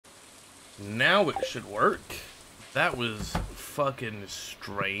Now it should work. That was fucking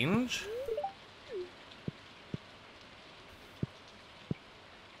strange.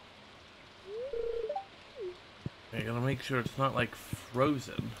 I gotta make sure it's not like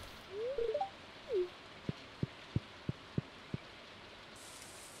frozen.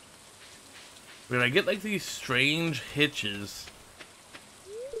 But I get like these strange hitches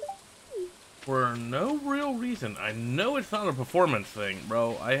for no real reason. I know it's not a performance thing,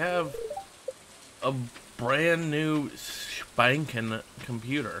 bro. I have a brand new spanking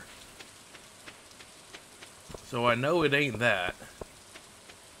computer, so I know it ain't that.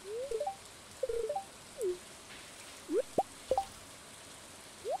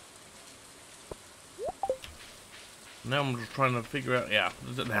 Now I'm just trying to figure out, yeah,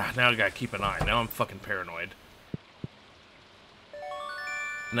 now I gotta keep an eye. Now I'm fucking paranoid.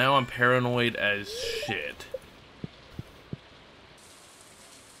 Now I'm paranoid as shit.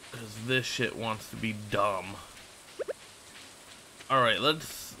 Because this shit wants to be dumb. Alright,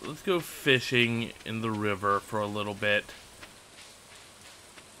 let's go fishing in the river for a little bit.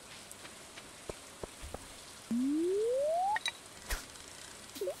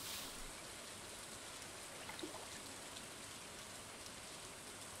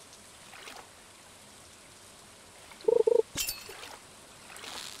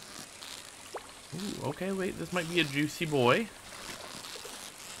 Ooh, okay, wait, this might be a juicy boy.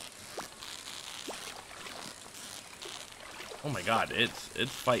 Oh my god,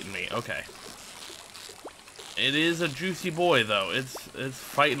 it's fighting me. Okay. It is a juicy boy though. It's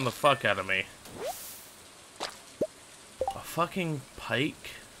fighting the fuck out of me. A fucking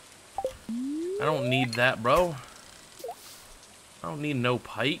pike? I don't need that, bro. I don't need no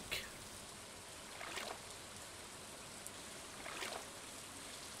pike.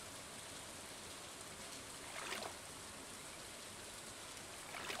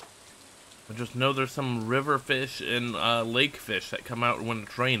 I just know there's some river fish and lake fish that come out when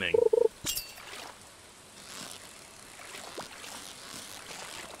it's raining.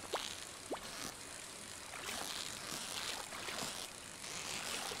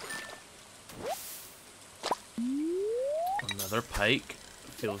 Another pike.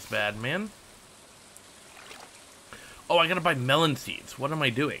 Feels bad, man. Oh, I gotta buy melon seeds. What am I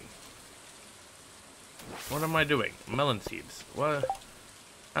doing? What am I doing? Melon seeds. What?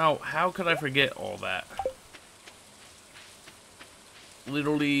 How could I forget all that?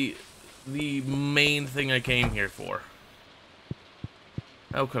 Literally the main thing I came here for.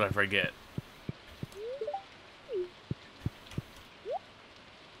 How could I forget?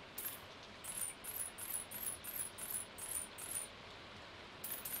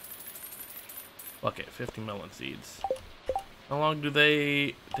 Fuck it, 50 melon seeds. How long do they...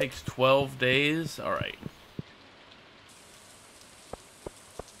 It takes 12 days? Alright.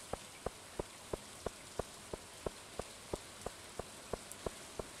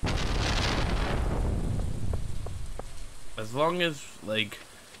 As long as, like,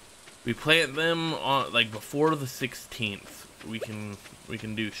 we plant them on, like, before the 16th, we can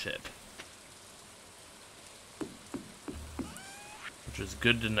do shit. Which is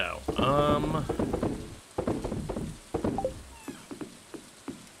good to know.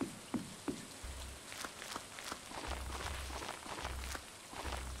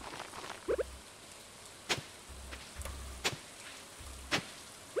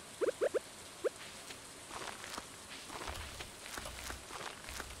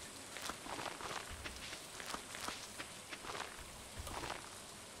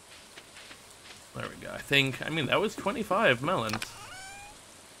 There we go. I mean, that was 25 melons.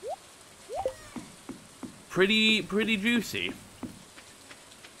 Pretty juicy.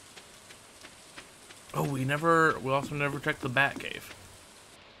 Oh, we also never checked the bat cave.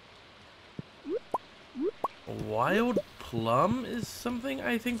 A wild plum is something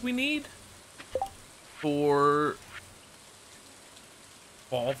I think we need for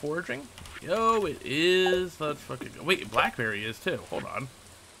fall foraging. Yo, it is. Let's fucking go. Wait, blackberry is too. Hold on.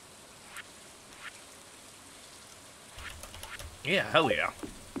 Yeah, hell yeah.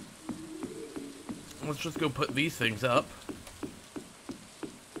 Let's just go put these things up.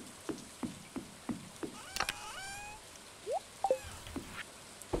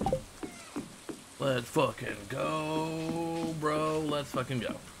 Let's fucking go, bro. Let's fucking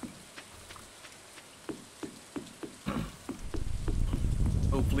go.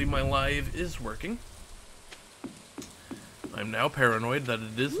 Hopefully my live is working. I'm now paranoid that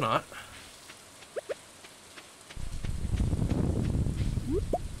it is not.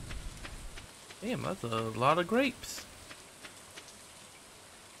 Damn, that's a lot of grapes.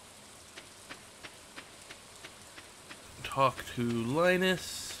 Talk to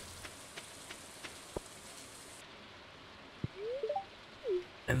Linus.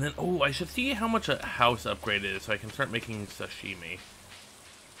 And then, oh, I should see how much a house upgrade is so I can start making sashimi.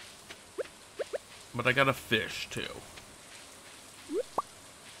 But I got a fish, too.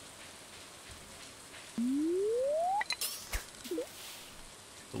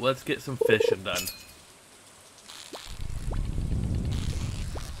 So let's get some fishing done.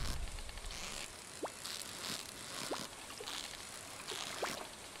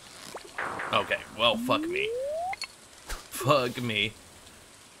 Okay, well, fuck me. Fuck me.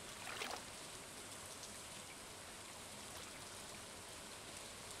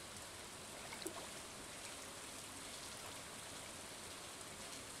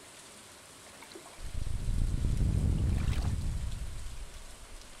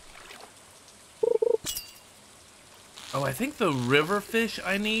 Oh, I think the river fish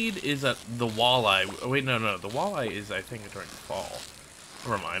I need is the walleye. Oh, wait, no. The walleye is, I think, during fall.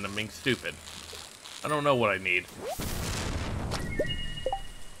 Never mind, I'm being stupid. I don't know what I need.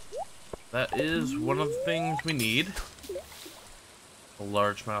 That is one of the things we need. A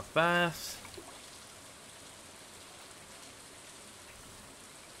largemouth bass.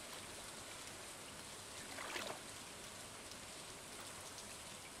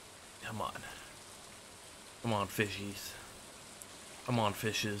 Come on. Come on, fishies. Come on,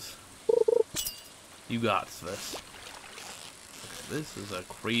 fishes. You got this. Okay, this is a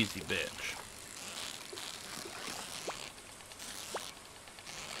crazy bitch.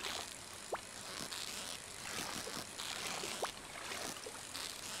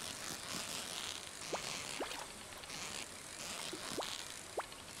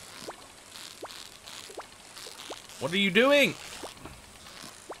 What are you doing?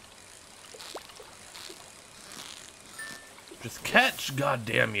 Just catch,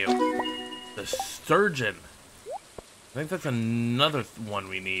 goddamn you. The sturgeon. I think that's another one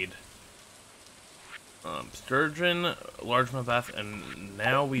we need. Sturgeon, largemouth bass, and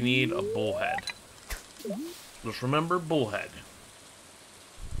now we need a bullhead. Just remember bullhead.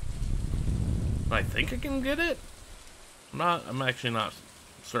 I think I can get it. I'm actually not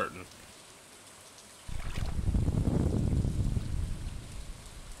certain.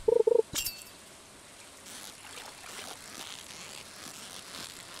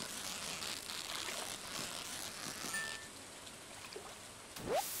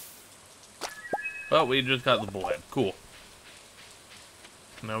 Oh, we just got the bullhead. Cool.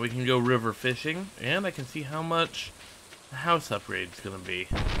 Now we can go river fishing, and I can see how much the house upgrade's gonna be.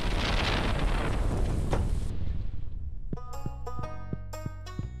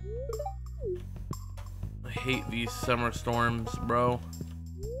 I hate these summer storms, bro.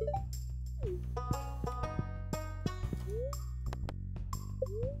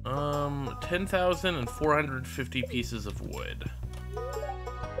 Um, 10,450 pieces of wood.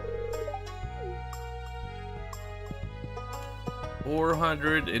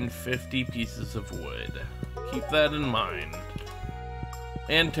 450 pieces of wood. Keep that in mind.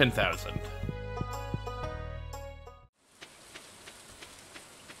 And 10,000.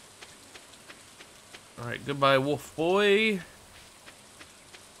 Alright, goodbye, wolf boy.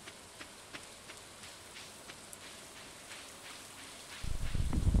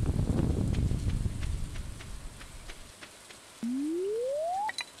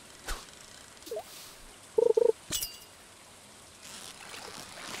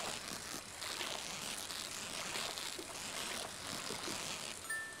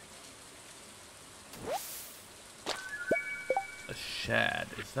 Shad.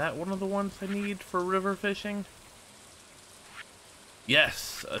 Is that one of the ones I need for river fishing?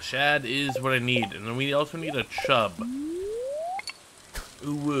 Yes, a shad is what I need. And then we also need a chub.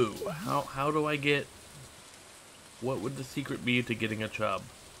 Ooh woo. How do I get... What would the secret be to getting a chub?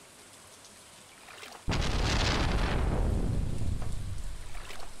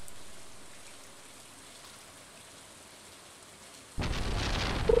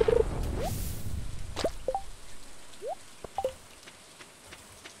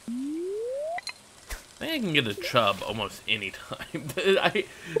 I can get a chub almost any time.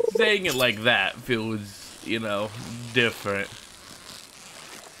 Saying it like that feels, you know, different.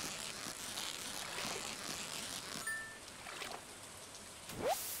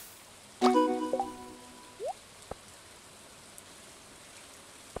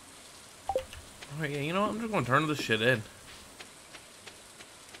 Alright, yeah, you know what? I'm just gonna turn this shit in.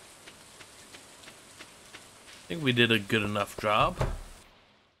 I think we did a good enough job.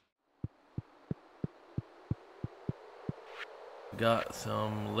 Got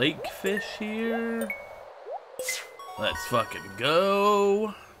some lake fish here. Let's fucking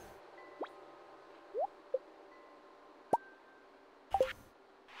go.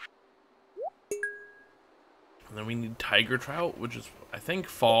 And then we need tiger trout, which is, I think,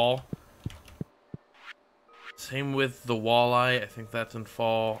 fall. Same with the walleye, I think that's in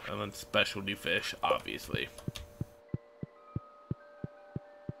fall. And then specialty fish, obviously.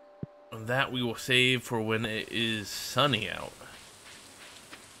 And that we will save for when it is sunny out.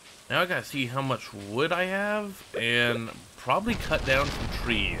 Now I gotta see how much wood I have, and probably cut down some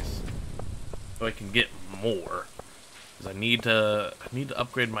trees so I can get more. Because I need to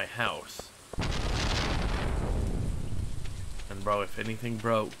upgrade my house. And bro, if anything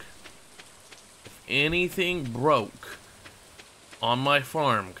broke on my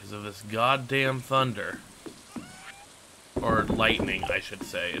farm because of this goddamn thunder, or lightning, I should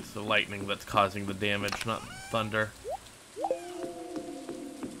say. It's the lightning that's causing the damage, not thunder.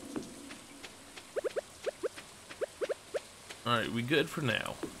 Alright, we good for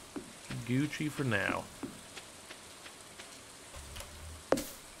now. Gucci for now.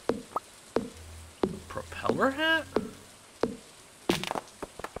 Propeller hat?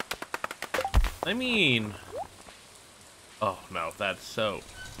 I mean... Oh, no, that's so...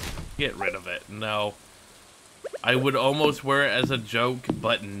 Get rid of it. No. I would almost wear it as a joke,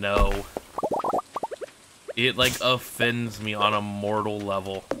 but no. It, like, offends me on a mortal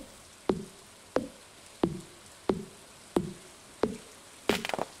level.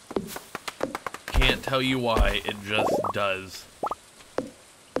 Can't tell you why, it just does.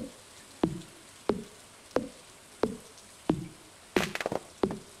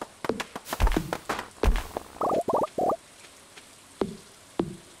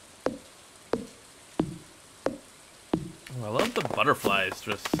 I love the butterflies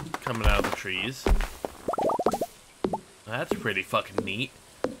just coming out of the trees. That's pretty fucking neat.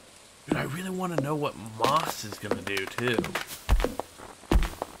 Dude, I really want to know what moss is gonna do, too.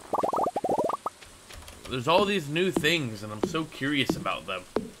 There's all these new things, and I'm so curious about them.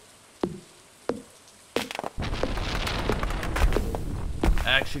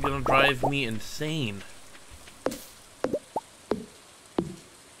 Actually gonna drive me insane.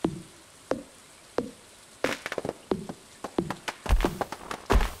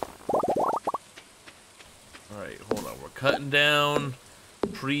 Alright, hold on. We're cutting down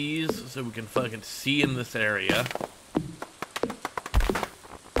trees so we can fucking see in this area.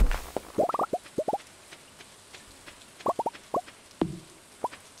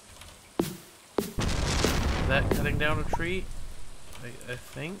 Is that cutting down a tree? I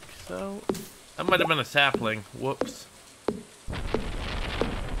think so. That might have been a sapling. Whoops.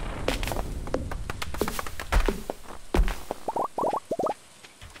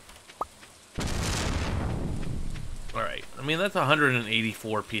 Alright. I mean, that's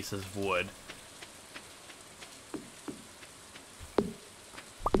 184 pieces of wood.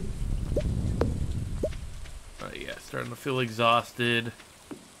 Alright, yeah. Starting to feel exhausted.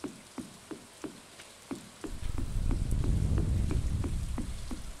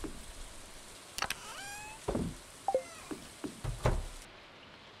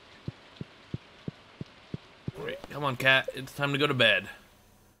 Come on, cat. It's time to go to bed.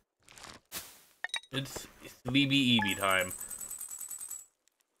 It's sleepy-eeby time.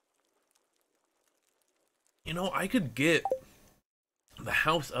 You know, I could get the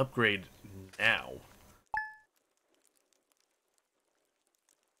house upgrade now.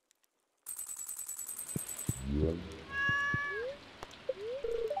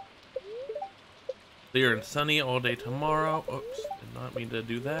 Clear and sunny all day tomorrow. Oops, did not mean to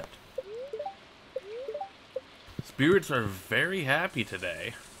do that. Spirits are very happy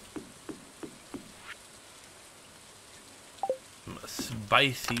today.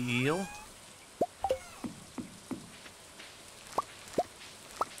 Spicy eel.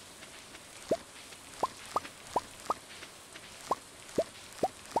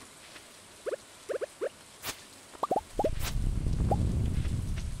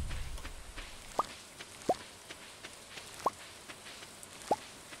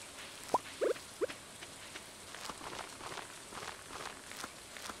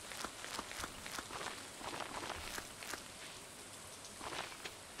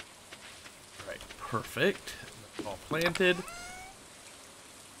 Perfect. All planted.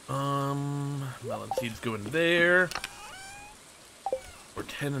 Melon seeds go in there. We're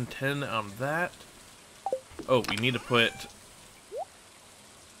 10 and 10 on that. Oh, we need to put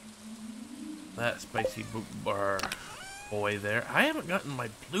that spicy bar boy there. I haven't gotten my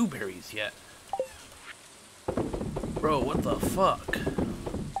blueberries yet. Bro, what the fuck?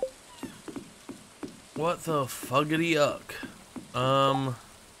 What the fuggity uck?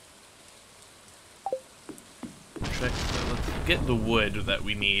 Let's get the wood that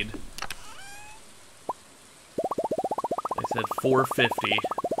we need. I said 450.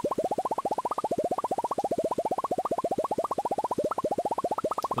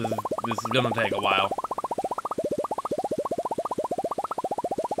 This is gonna take a while.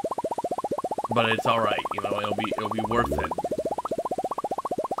 But it's alright, you know, it'll be worth it.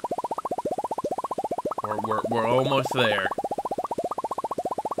 We're almost there.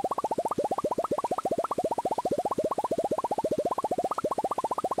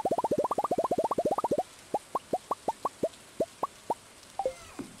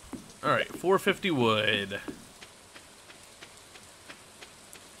 Alright, 450 wood.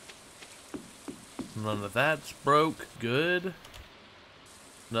 None of that's broke. Good.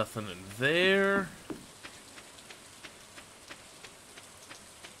 Nothing in there.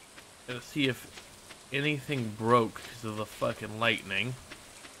 Gotta see if anything broke because of the fucking lightning.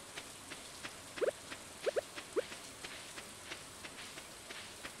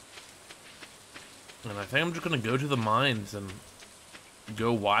 And I think I'm just gonna go to the mines and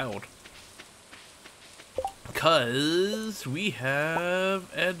go wild. Because we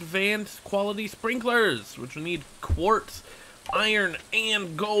have advanced quality sprinklers, which we need quartz, iron,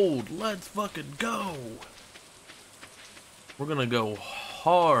 and gold. Let's fucking go. We're gonna go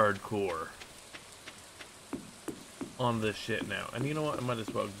hardcore on this shit now. And you know what? I might as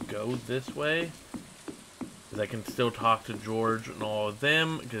well go this way. Because I can still talk to George and all of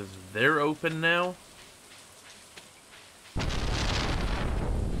them. Because they're open now.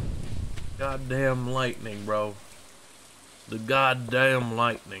 Goddamn lightning, bro. The goddamn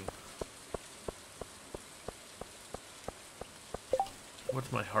lightning.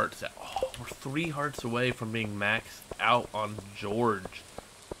 What's my hearts at? Oh, we're 3 hearts away from being maxed out on George,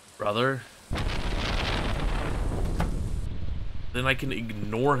 brother. Then I can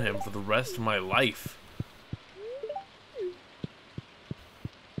ignore him for the rest of my life.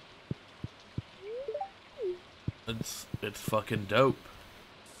 It's fucking dope.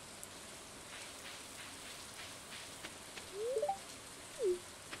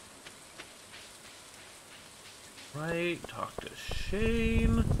 Right, talk to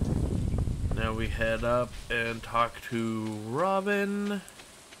Shane. Now we head up and talk to Robin.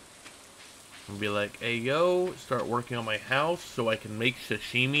 And be like, hey yo, start working on my house so I can make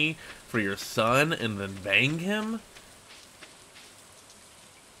sashimi for your son and then bang him.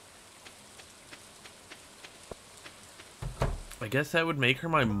 I guess that would make her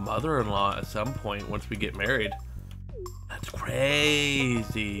my mother-in-law at some point once we get married. That's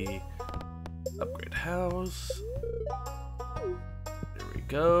crazy. Upgrade house. There we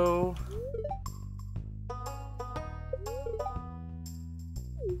go.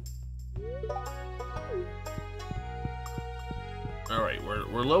 Alright,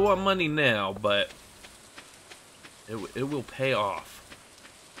 we're low on money now, but it will pay off.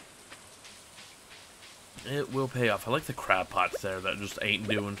 It will pay off. I like the crab pots there that just ain't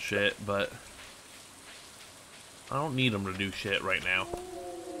doing shit, but I don't need them to do shit right now.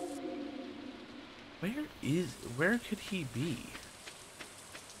 Where could he be?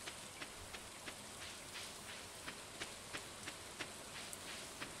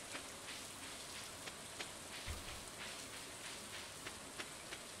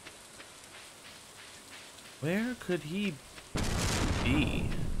 Where could he be?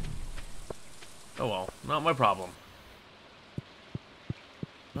 Oh well, not my problem.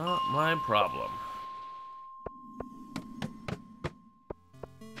 Not my problem.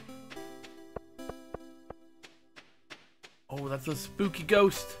 Oh, that's a spooky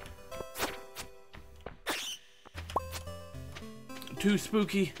ghost. Too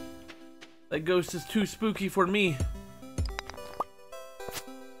spooky. That ghost is too spooky for me.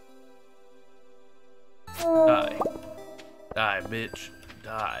 Die. Die, bitch.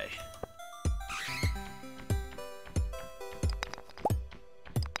 Die.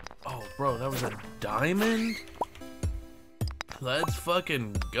 Oh, bro, that was a diamond? Let's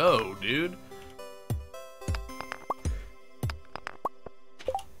fucking go, dude.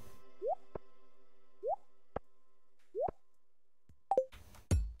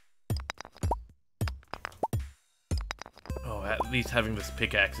 Oh, at least having this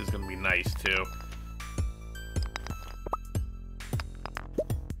pickaxe is gonna be nice, too.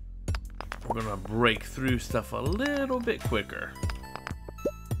 We're gonna break through stuff a little bit quicker.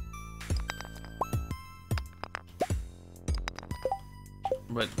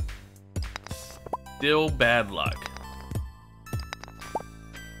 But still bad luck.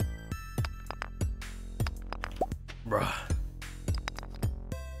 Bruh.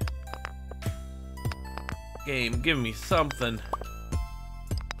 Game, give me something.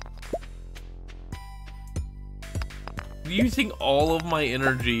 Using all of my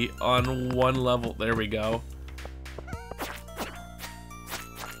energy on one level. There we go.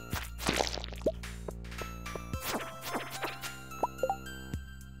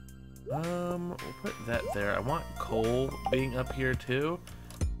 that there. I want coal being up here too.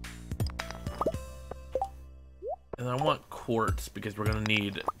 And I want quartz because we're gonna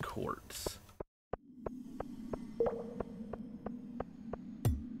need quartz.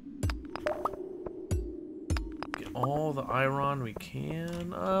 Get all the iron we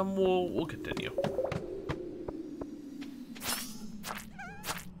can. We'll continue.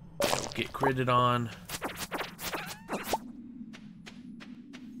 Get critted on.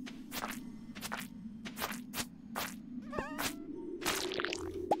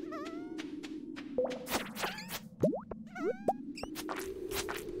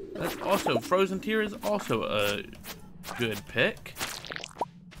 That's also, frozen tier is also a good pick.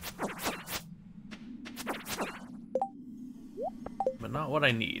 But not what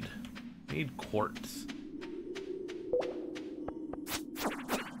I need. I need quartz.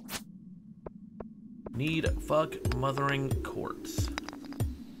 Need fuck mothering quartz.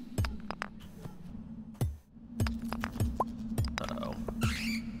 Uh-oh.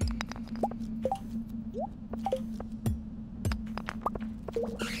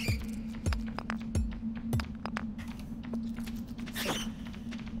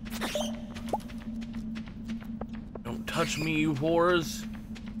 Don't touch me, you whores.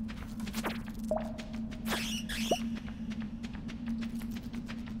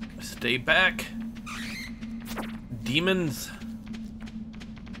 Stay back. Demons.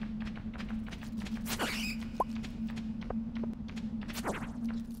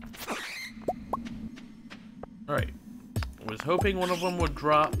 Alright. I was hoping one of them would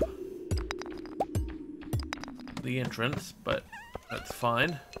drop the entrance, but that's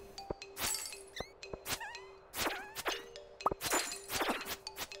fine.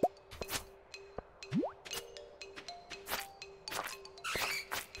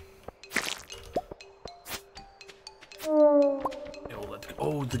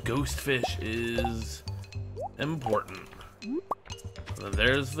 Oh, the ghost fish is important. So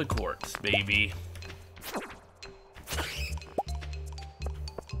there's the quartz, baby.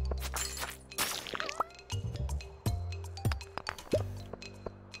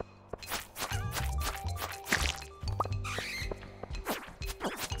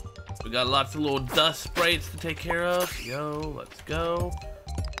 We got lots of little dust sprites to take care of. Yo, let's go.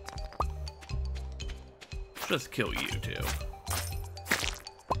 Just kill you two.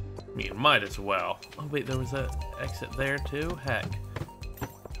 I mean, might as well. Oh wait, there was an exit there too? Heck.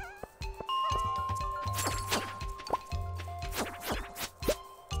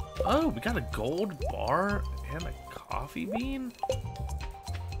 Oh, we got a gold bar and a coffee bean?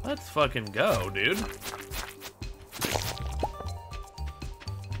 Let's fucking go, dude.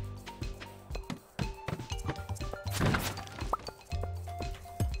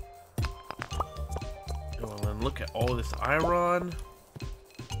 Go and then look at all this iron.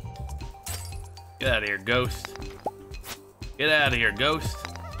 Get out of here, ghost. Get out of here, ghost.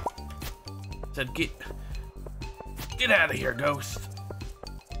 I said get out of here, ghost.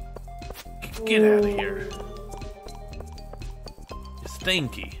 Get out of here. You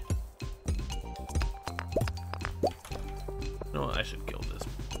stinky. You know what? I should kill this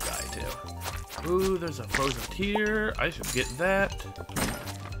guy too. Ooh, there's a frozen tier. I should get that.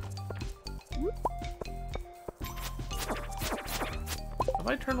 Have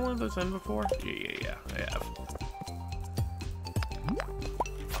I turned one of those in before? Yeah, I have.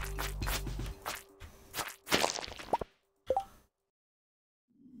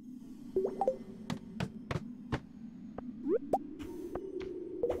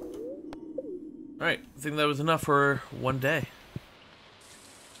 Alright, I think that was enough for one day. I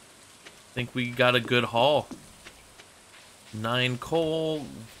think we got a good haul. 9 coal,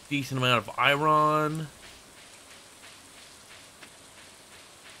 decent amount of iron.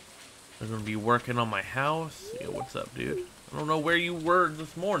 I'm gonna be working on my house. Yo, what's up, dude? I don't know where you were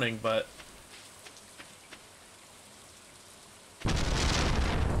this morning, but I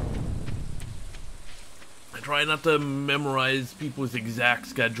try not to memorize people's exact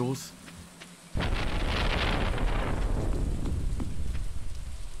schedules. Alright,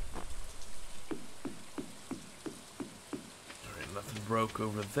 nothing broke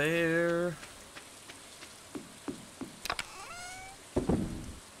over there.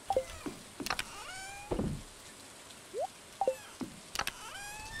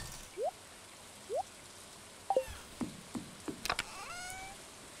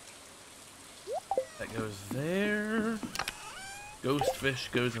 That goes there. Ghost fish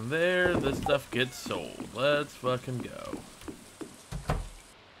goes in there. This stuff gets sold. Let's fucking go.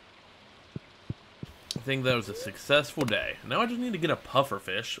 I think that was a successful day. Now I just need to get a puffer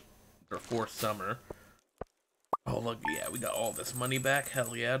fish before summer. Oh look, yeah, we got all this money back.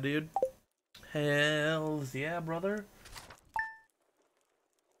 Hell yeah, dude. Hells yeah, brother.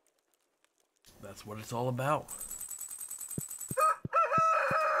 That's what it's all about.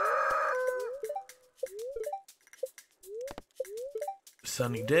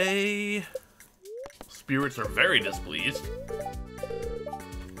 Sunny day. Spirits are very displeased.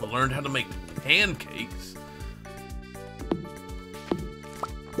 We learned how to make pancakes.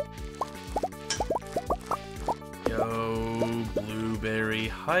 Yo, blueberry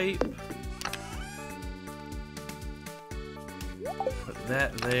hype. Put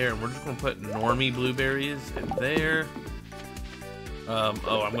that there, and we're just gonna put normie blueberries in there. Oh,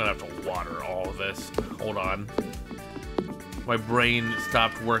 I'm gonna have to water all of this. Hold on. My brain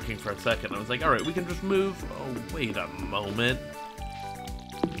stopped working for a second. I was like, alright, we can just move. Oh, wait a moment.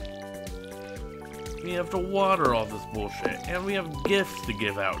 We have to water all this bullshit, and we have gifts to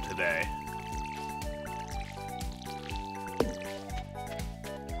give out today.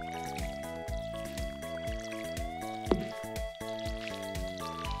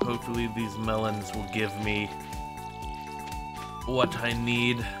 Hopefully these melons will give me what I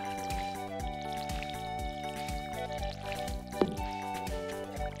need.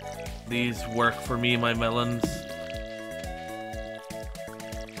 These work for me, my melons.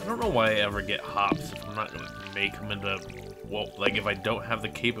 I don't know why I ever get hops if I'm not gonna make them into, well, like if I don't have the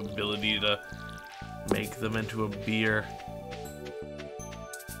capability to make them into a beer.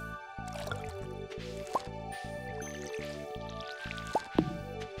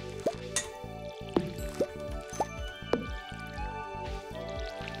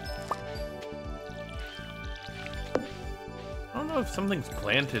 I don't know if something's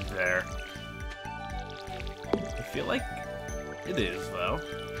planted there. I feel like it is, though.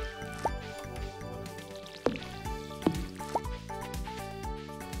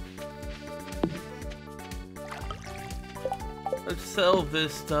 Let's sell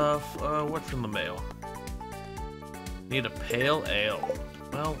this stuff. What's in the mail? Need a pale ale.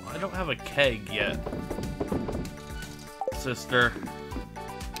 Well, I don't have a keg yet, sister.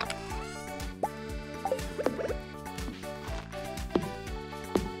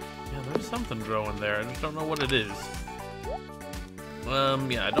 Something growing there. I just don't know what it is.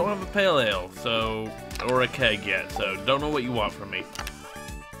 Yeah, I don't have a pale ale, so, or a keg yet, so don't know what you want from me.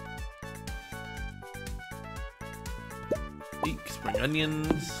 Eek, spring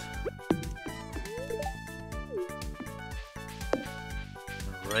onions.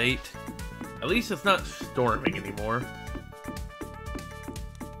 Alright. At least it's not storming anymore.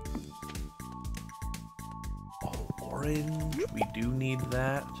 Oh, orange. We do need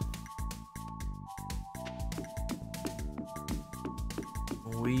that.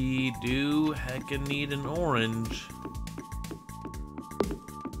 We do heckin' need an orange.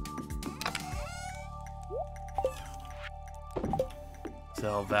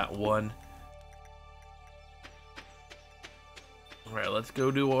 Sell that one. Alright, let's go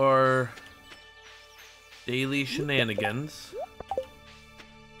do our daily shenanigans.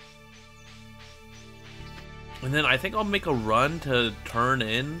 And then I think I'll make a run to turn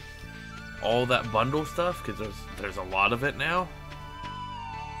in all that bundle stuff, because there's a lot of it now.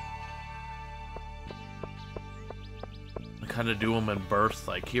 Kind of do them in bursts,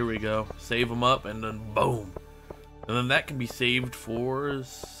 like here we go, save them up, and then boom, and then that can be saved for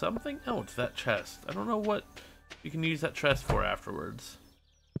something else. That chest, I don't know what you can use that chest for afterwards.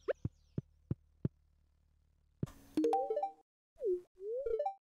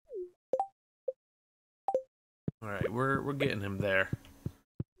 All right, we're getting him there.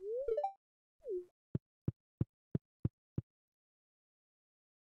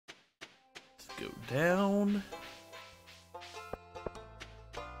 Let's go down.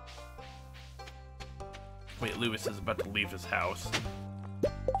 Wait, Lewis is about to leave his house.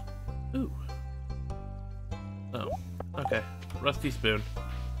 Ooh. Oh, okay. Rusty spoon.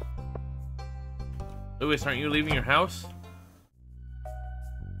 Lewis, aren't you leaving your house?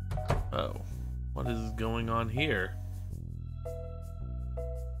 Oh. What is going on here?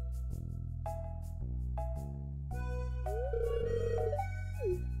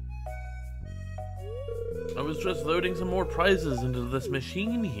 I was just loading some more prizes into this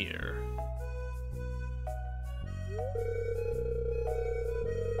machine here.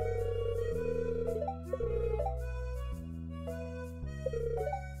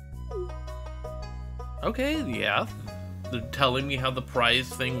 Okay, yeah. They're telling me how the prize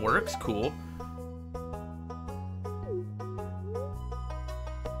thing works. Cool.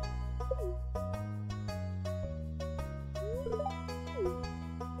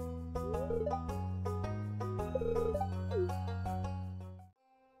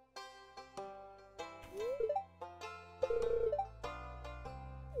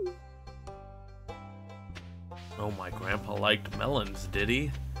 Oh, my grandpa liked melons, did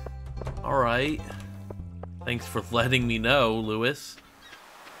he? Alright. Thanks for letting me know, Lewis.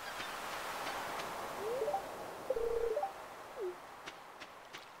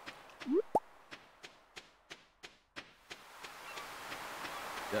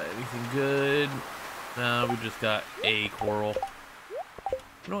 Got anything good? No, we just got a coral.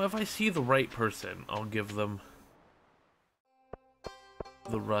 You know, if I see the right person, I'll give them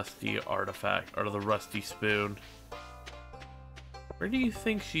the rusty artifact, or the rusty spoon. Where do you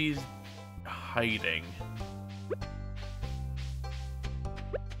think she's hiding?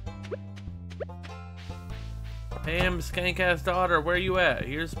 Pam, skank-ass daughter, where you at?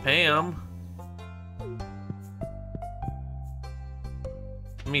 Here's Pam.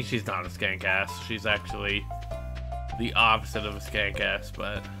 I mean, she's not a skank-ass. She's actually the opposite of a skank-ass,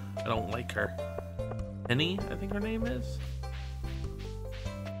 but I don't like her. Penny, I think her name is?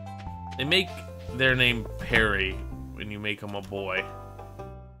 They make their name Perry when you make them a boy.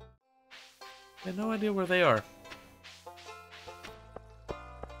 I have no idea where they are.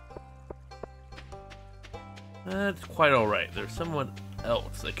 That's quite alright. There's someone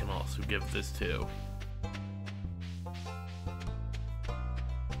else that can also give this to.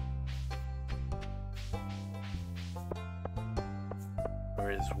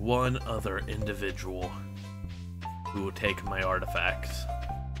 There is one other individual who will take my artifacts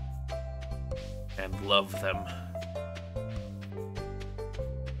and love them.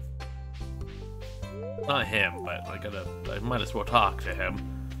 Not him, but I might as well talk to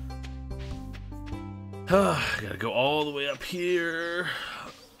him. I gotta go all the way up here.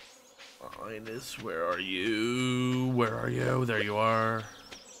 Linus, where are you? Where are you? There you are.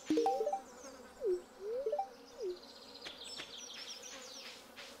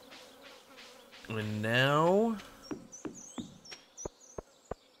 And now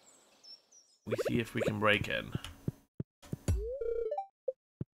we see if we can break in.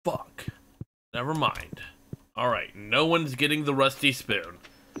 Fuck. Never mind. Alright, no one's getting the rusty spoon.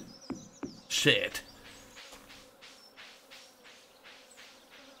 Shit.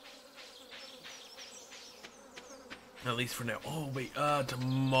 At least for now. Oh, wait,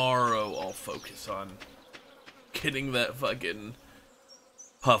 tomorrow I'll focus on getting that fucking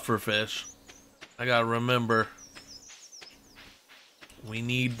puffer fish. I gotta remember. We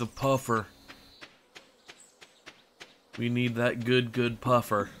need the puffer. We need that good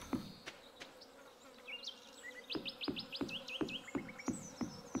puffer.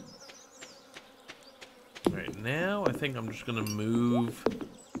 Right now, I think I'm just gonna move.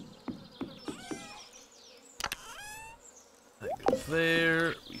 That goes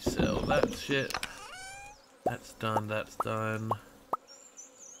there. We sell that shit. That's done, that's done.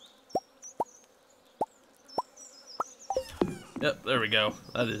 Yep, there we go.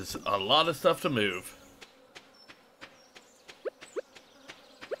 That is a lot of stuff to move.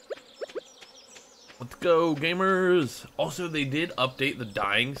 Let's go, gamers! Also, they did update the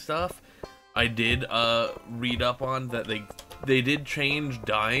dying stuff. I did read up on that they did change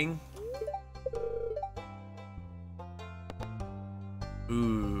dying.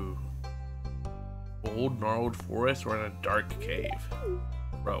 Ooh. Old gnarled forest or in a dark cave.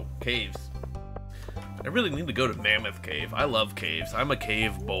 Bro, caves. I really need to go to Mammoth Cave. I love caves. I'm a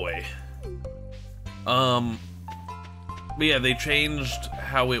cave boy. But yeah, they changed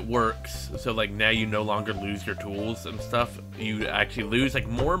how it works. So like now you no longer lose your tools and stuff. You actually lose like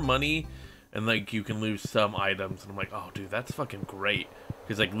more money and like you can lose some items. And I'm like, oh dude, that's fucking great.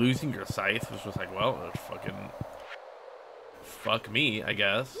 Because like losing your scythe was just like, well, that's fucking fuck me, I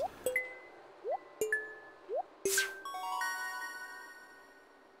guess.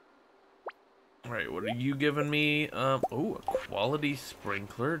 Alright, what are you giving me? Oh, a quality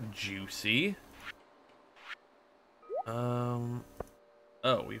sprinkler, juicy.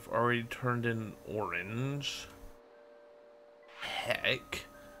 Oh, we've already turned in orange. Heck.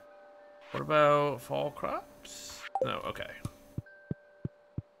 What about fall crops? No, okay.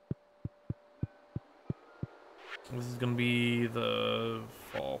 This is gonna be the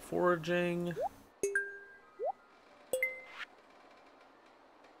fall foraging.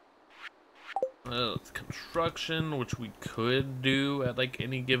 It's construction, which we could do at like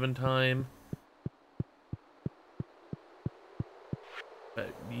any given time.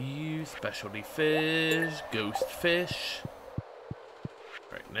 But you specialty fish, ghost fish.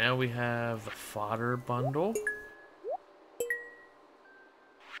 Right now we have the fodder bundle.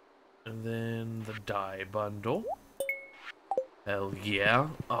 And then the dye bundle. Hell yeah.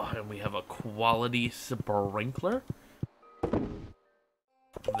 Oh, and we have a quality sprinkler.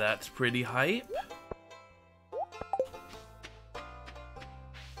 That's pretty hype.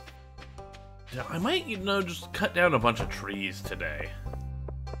 Yeah, I might, you know, just cut down a bunch of trees today.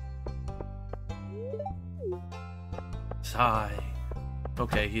 Sigh.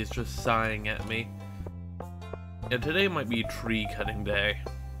 Okay, he's just sighing at me. Yeah, today might be tree cutting day.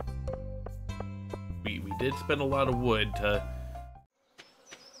 We did spend a lot of wood to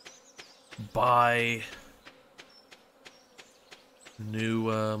buy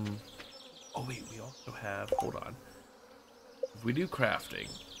new, oh wait, we also have, hold on. If we do crafting,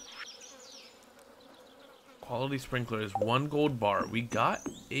 quality sprinkler is 1 gold bar. We got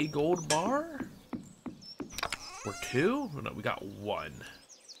a gold bar? Or 2? No, we got 1.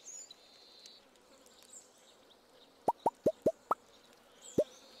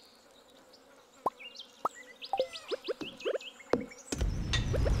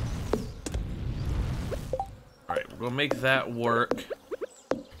 Alright, we're gonna make that work.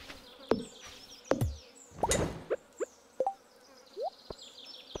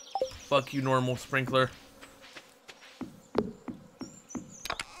 Fuck you, normal sprinkler.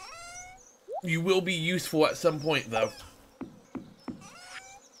 You will be useful at some point, though.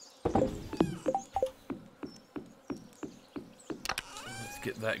 Let's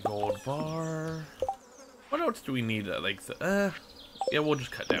get that gold bar. What else do we need? Like, yeah, we'll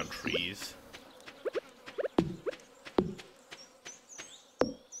just cut down trees.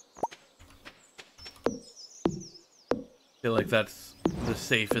 Feel like that's the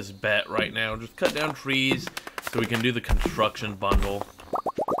safest bet right now. Just cut down trees so we can do the construction bundle.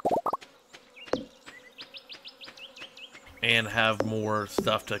 And have more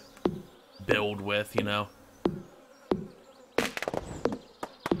stuff to build with, you know.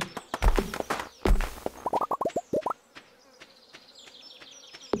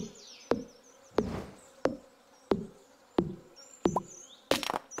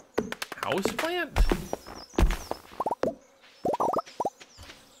 Houseplant?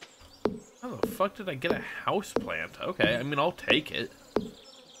 How the fuck did I get a houseplant? Okay, I mean, I'll take it.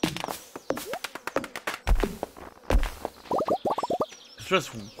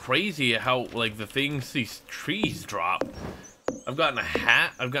 Just crazy how, like, the things these trees drop. I've gotten a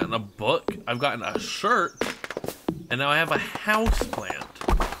hat, I've gotten a book, I've gotten a shirt, and now I have a house plant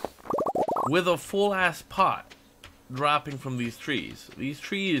with a full ass pot dropping from these trees. These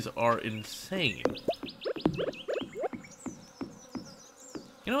trees are insane.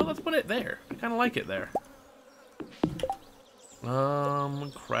 You know, let's put it there. I kind of like it there.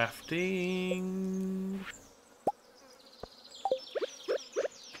 Crafting.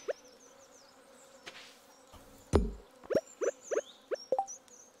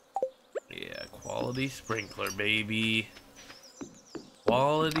 Quality sprinkler, baby.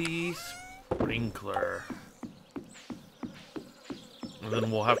 Quality sprinkler. And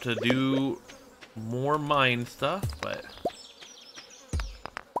then we'll have to do more mine stuff, but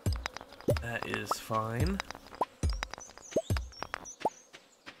that is fine.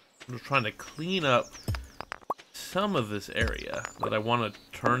 I'm just trying to clean up some of this area that I want to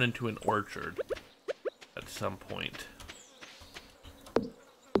turn into an orchard at some point.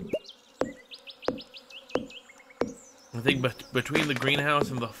 I think between the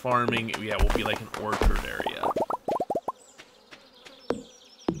greenhouse and the farming, yeah, will be like an orchard area.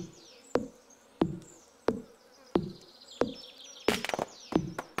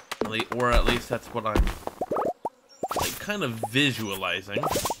 Or at least that's what I'm like kind of visualizing.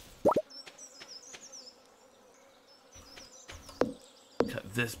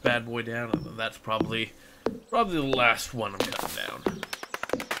 Cut this bad boy down, and then that's probably the last one I'm cutting down.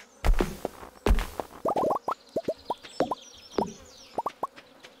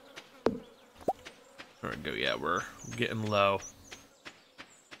 There we go. Yeah, we're getting low.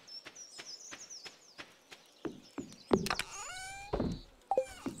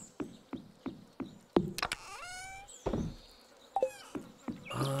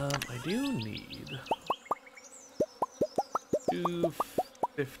 I do need 2,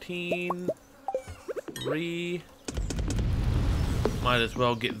 15, 3. Might as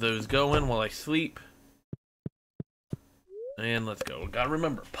well get those going while I sleep. And let's go. Gotta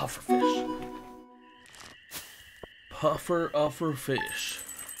remember, puffer fish. Puffer fish.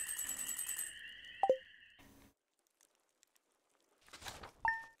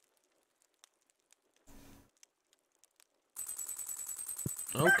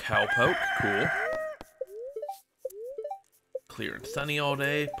 Oh, cowpoke, cool. Clear and sunny all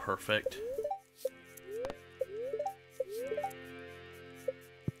day, perfect.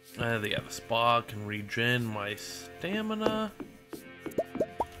 Yeah, the spa can regen my stamina.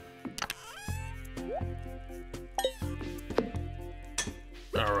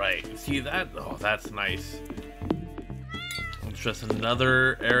 Alright, see that? Oh, that's nice. It's just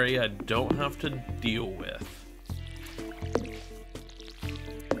another area I don't have to deal with.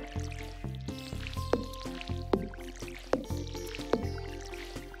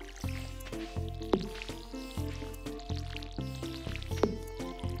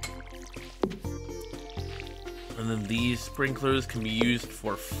 And then these sprinklers can be used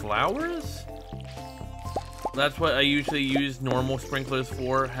for flowers? That's what I usually use normal sprinklers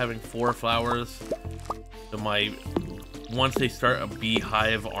for, having 4 flowers. So once they start a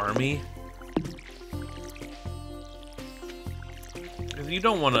beehive army. Because you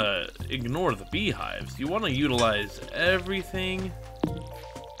don't want to ignore the beehives. You want to utilize everything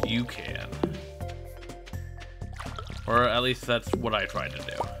you can. Or at least that's what I try to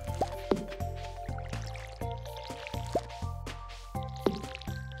do.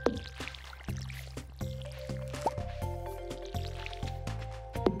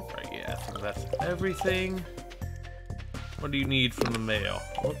 That's everything. What do you need from the mail?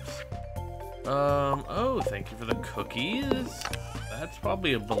 Whoops. Oh, thank you for the cookies. That's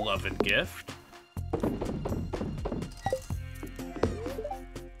probably a beloved gift.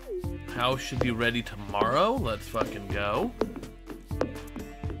 House should be ready tomorrow. Let's fucking go.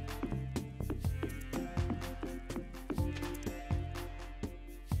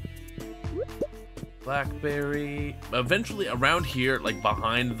 Blackberry. Eventually around here, like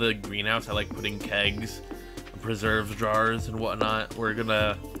behind the greenhouse, I like putting kegs, preserves jars and whatnot. We're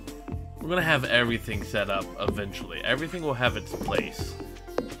gonna have everything set up eventually. Everything will have its place.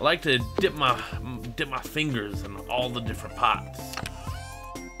 I like to dip my fingers in all the different pots.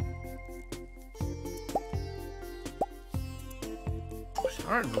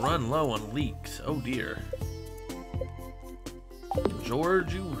 Starting to run low on leeks. Oh dear.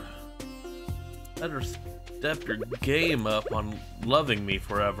 George, you better step your game up on loving me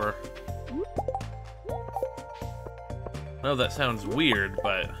forever. I know that sounds weird,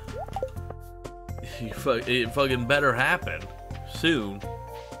 but it fucking better happen soon.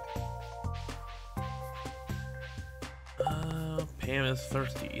 Pam is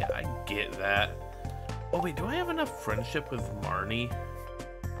thirsty. Yeah, I get that. Oh wait, do I have enough friendship with Marnie?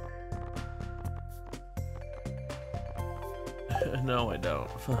 No, I don't.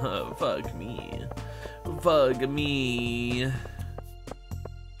 Fuck me. Fuck me.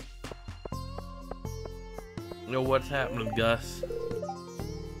 Yo, what's happening, Gus?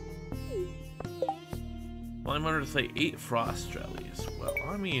 Well, I'm under to say 8 frost jellies. Well,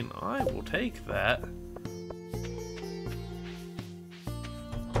 I mean, I will take that.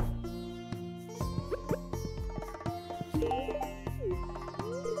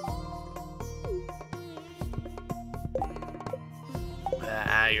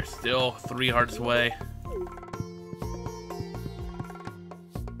 Ah, you're still 3 hearts away.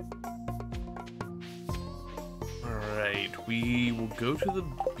 Alright, we will go to the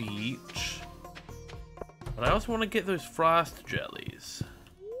beach. But I also want to get those frost jellies.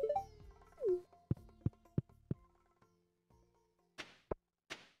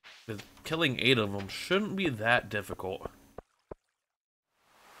 Because killing 8 of them shouldn't be that difficult.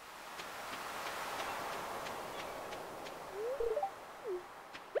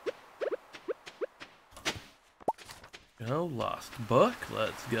 Go, lost book.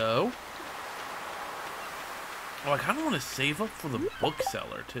 Let's go. Oh, I kind of want to save up for the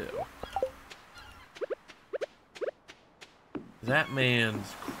bookseller, too. That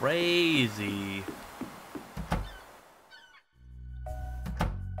man's crazy.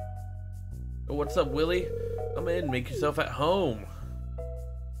 Oh, what's up, Willie? Come in, make yourself at home.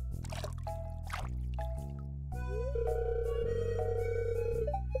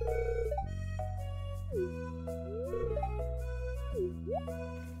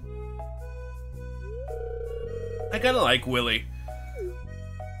 I kinda like Willie.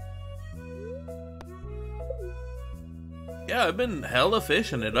 Yeah, I've been hella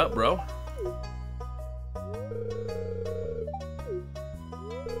fishing it up, bro.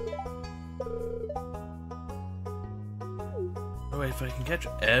 Oh, wait, if I can catch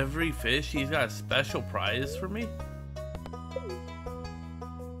every fish, he's got a special prize for me?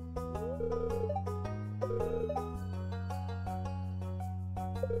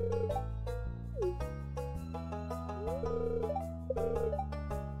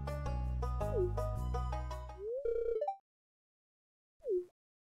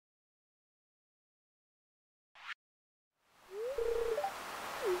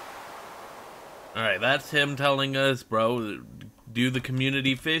 Alright, that's him telling us, bro, do the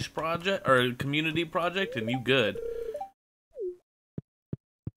community fish project, or community project, and you good.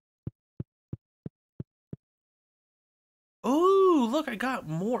 Oh, look, I got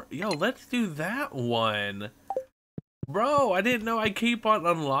more. Yo, let's do that one. Bro, I didn't know I keep on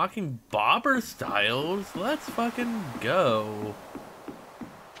unlocking bobber styles. Let's fucking go.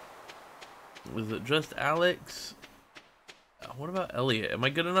 Was it just Alex? What about Elliot? Am I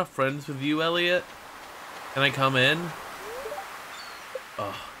good enough friends with you, Elliot? Can I come in?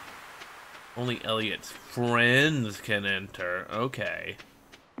 Ugh. Only Elliot's friends can enter. Okay.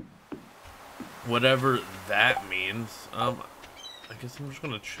 Whatever that means. I guess I'm just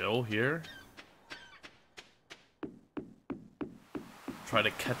gonna chill here. Try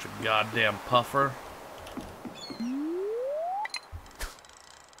to catch a goddamn puffer.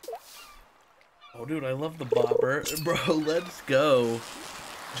 Oh, dude, I love the bobber. Bro, let's go.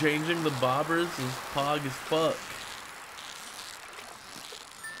 Changing the bobbers is pog as fuck.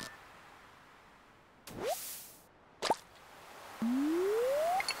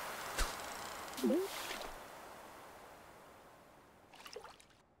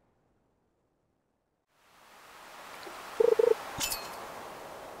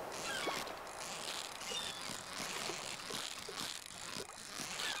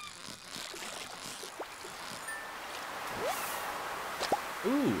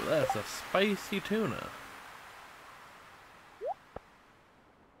 Ooh, that's a spicy tuna.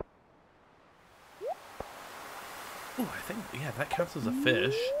 Ooh, I think, yeah, that counts as a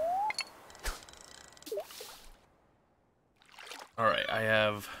fish. Alright,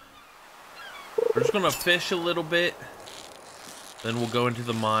 we're just gonna fish a little bit. Then we'll go into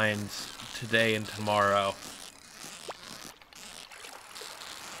the mines today and tomorrow.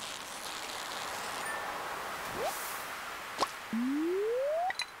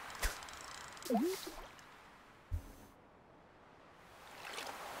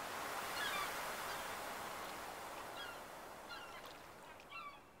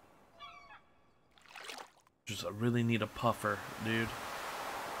 I really need a puffer, dude.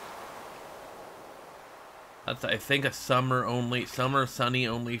 That's, I think, a summer sunny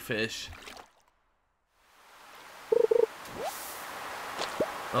only fish.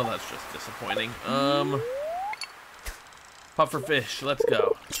 Oh, that's just disappointing. Puffer fish, let's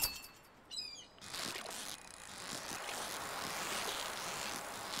go.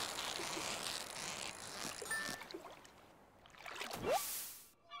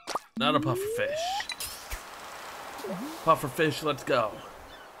 Not a puffer fish. Puffer fish, let's go.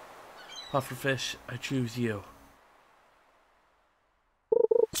 Puffer fish, I choose you.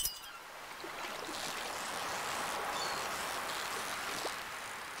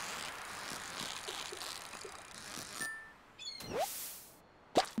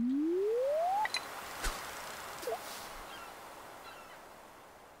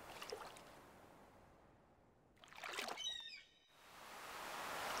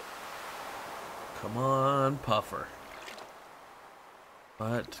 Come on, puffer.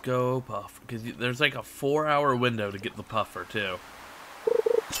 Let's go, puffer. Because there's like a 4-hour window to get the puffer, too.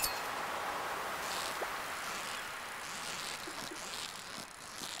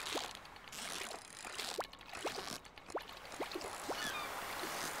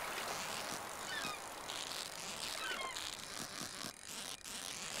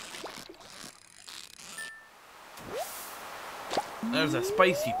 There's a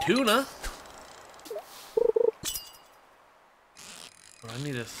spicy tuna. I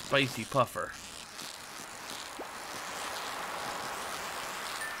need a spicy puffer.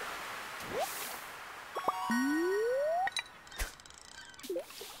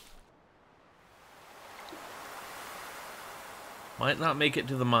 Might not make it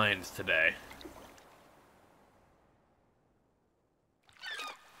to the mines today.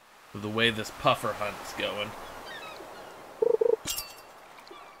 With the way this puffer hunt's going.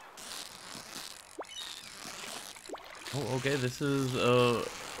 Oh, okay, this is a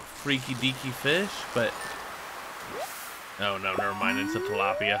freaky deaky fish, but... Oh, no, never mind, it's a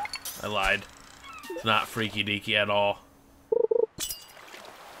tilapia. I lied. It's not freaky deaky at all.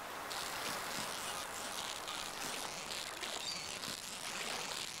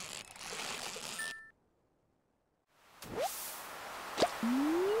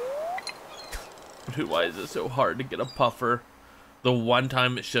 Dude, why is it so hard to get a puffer? The one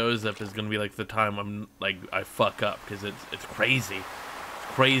time it shows up is gonna be like the time I'm like I fuck up because it's crazy.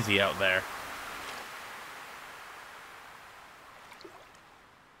 It's crazy out there.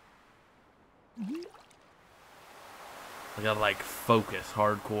 I gotta like focus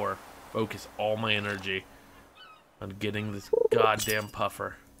hardcore. Focus all my energy on getting this goddamn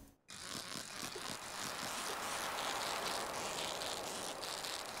puffer.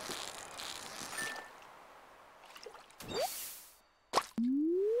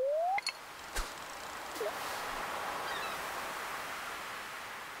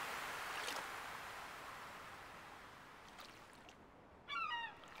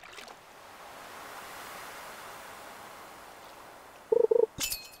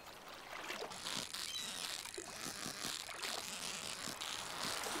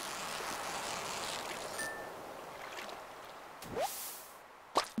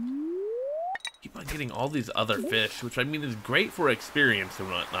 getting all these other fish, which I mean is great for experience and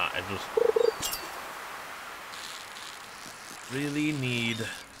whatnot. I just really need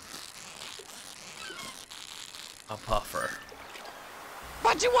a puffer.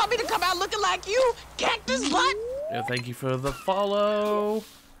 But you want me to come out looking like you, cactus butt? Yeah, thank you for the follow.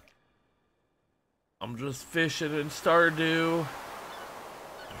 I'm just fishing in Stardew,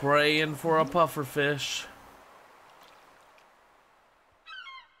 praying for a puffer fish.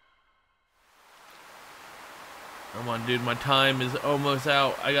 Come on, dude, my time is almost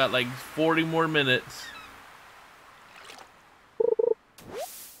out. I got like 40 more minutes.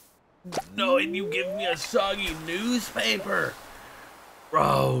 No, and you give me a soggy newspaper.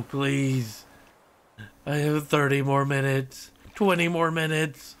 Bro, please. I have 30 more minutes. 20 more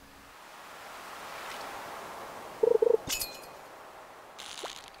minutes.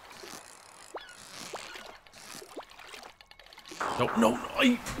 No,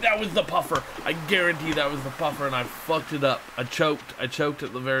 that was the puffer. I guarantee that was the puffer, and I fucked it up. I choked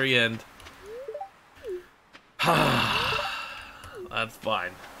at the very end. That's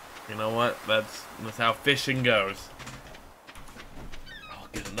fine. You know what? That's how fishing goes. I'll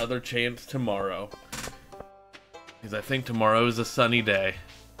get another chance tomorrow. Because I think tomorrow is a sunny day.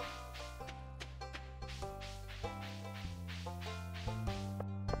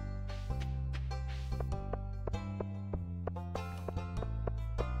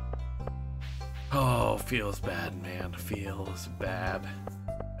 Oh, feels bad, man. Feels bad.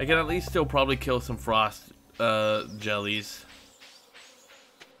 I can at least still probably kill some frost jellies.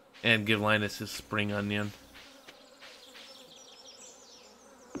 And give Linus his spring onion.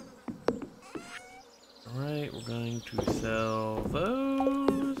 Alright, we're going to sell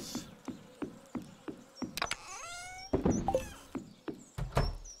those.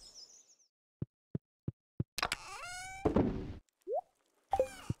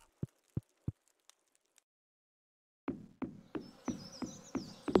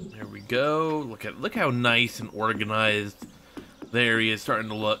 There we go. Look how nice and organized the area is starting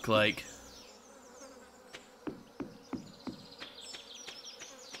to look like.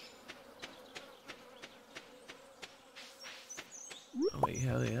 Oh wait,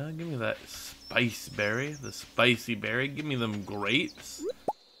 hell yeah, give me that spice berry, the spicy berry, give me them grapes.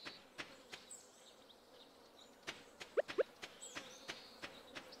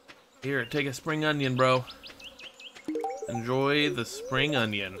 Here, take a spring onion, bro. Enjoy the spring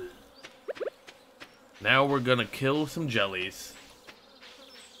onion. Now we're gonna kill some jellies.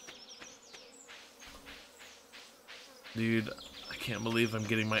 Dude, I can't believe I'm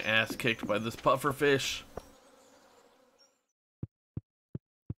getting my ass kicked by this puffer fish.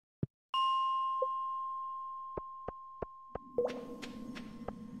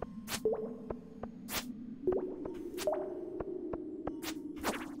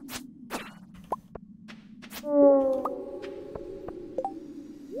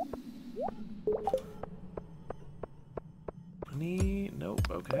 Nope,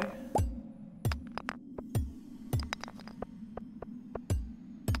 okay.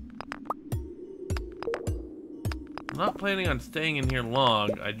 I'm not planning on staying in here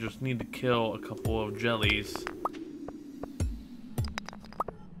long. I just need to kill a couple of jellies.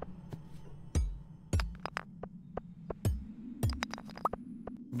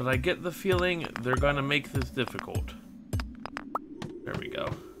 But I get the feeling they're gonna make this difficult. There we go.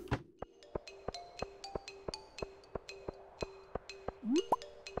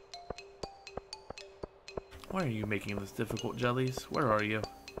 Why are you making this difficult, jellies? Where are you?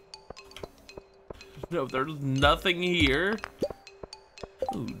 No, there's nothing here.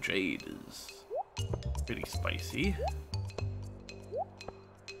 Ooh, jade is pretty spicy.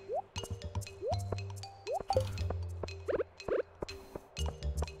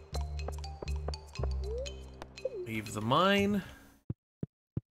 Leave the mine.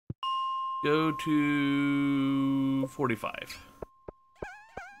 Go to 45.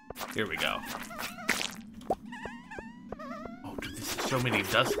 Here we go. Oh, dude, this is so many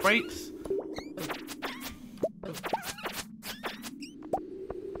dust sprites.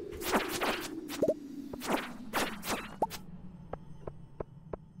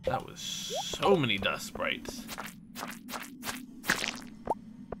 That was so many dust sprites.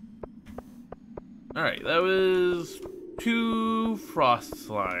 Alright, that was 2 frost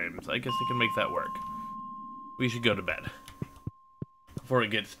slimes. I guess I can make that work. We should go to bed before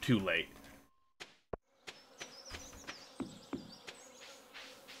it gets too late.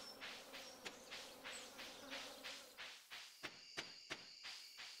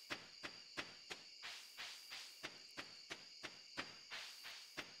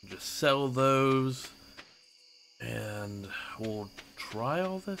 Just sell those, and we'll try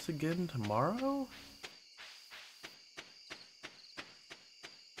all this again tomorrow?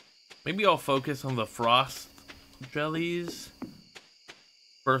 Maybe I'll focus on the frost jellies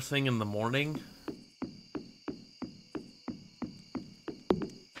first thing in the morning.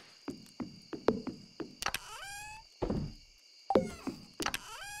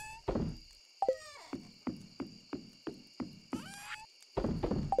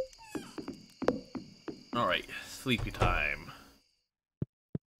 Alright, sleepy time.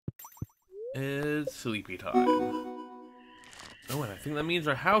 It's sleepy time. Oh, and I think that means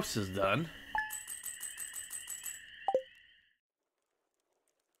our house is done.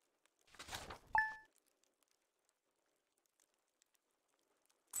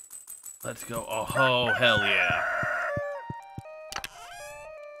 Let's go. Oh, hell yeah.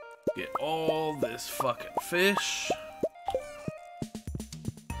 Get all this fucking fish.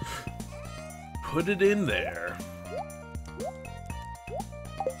 Put it in there.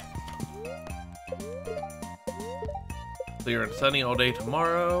 Clear and sunny all day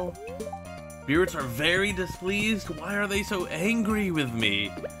tomorrow. Spirits are very displeased. Why are they so angry with me?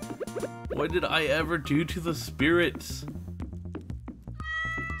 What did I ever do to the spirits?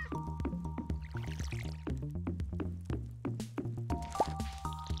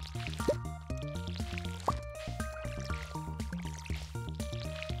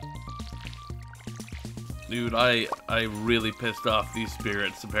 Dude, I really pissed off these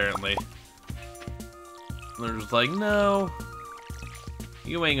spirits, apparently. They're just like, no,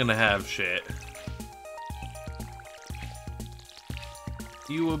 you ain't gonna have shit.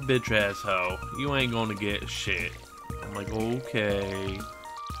 You a bitch ass hoe. You ain't gonna get shit. I'm like, okay.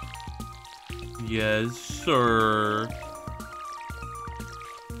 Yes, sir.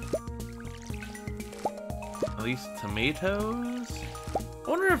 At least tomatoes? I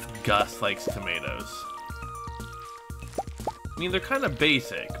wonder if Gus likes tomatoes. I mean, they're kind of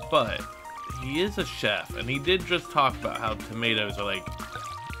basic, but he is a chef, and he did just talk about how tomatoes are, like,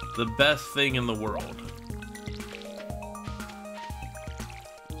 the best thing in the world.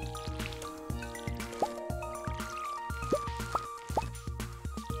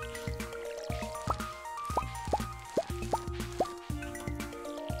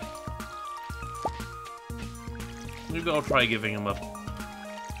 Maybe I'll try giving him a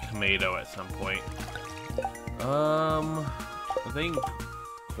tomato at some point. I think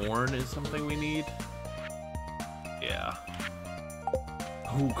corn is something we need. Yeah.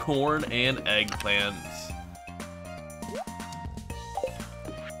 Oh, corn and eggplants.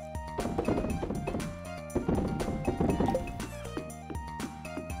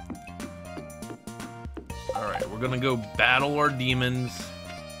 Alright, we're gonna go battle our demons.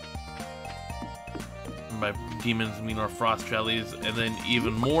 And by demons, I mean our frost jellies, and then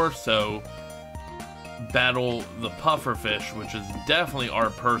even more so, battle the pufferfish, which is definitely our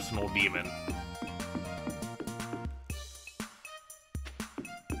personal demon.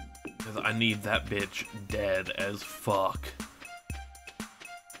 Because I need that bitch dead as fuck.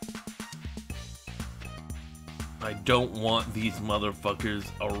 I don't want these motherfuckers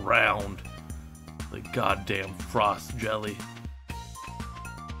around. The goddamn frost jelly.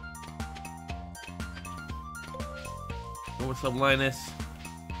 What's up, Linus?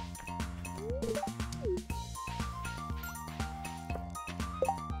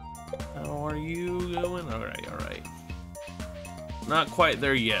 How are you going? Alright, alright. Not quite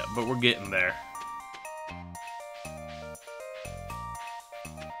there yet, but we're getting there.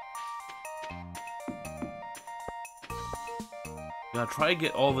 Gotta try to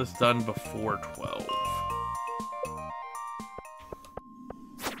get all this done before 12.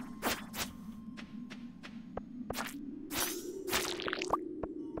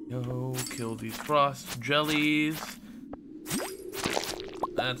 Go kill these frost jellies.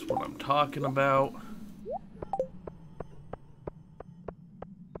 That's what I'm talking about.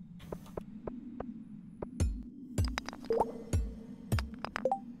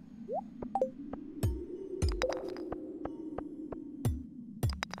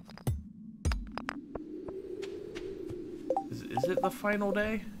 Is it the final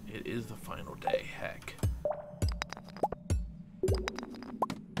day? It is the final day, heck.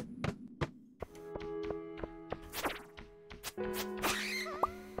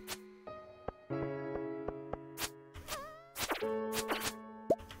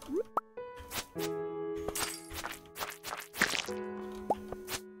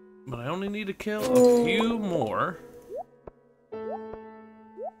 But I only need to kill a few more.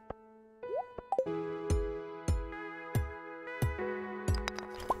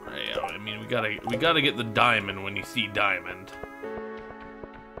 I mean, we gotta get the diamond when you see diamond.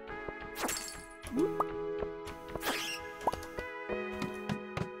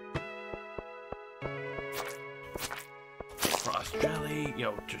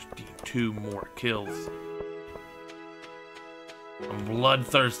 Yo, just need 2 more kills. I'm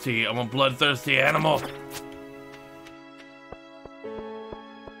bloodthirsty. I'm a bloodthirsty animal.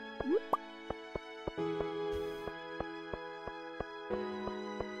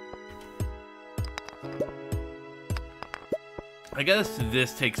 I guess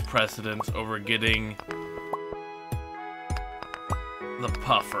this takes precedence over getting the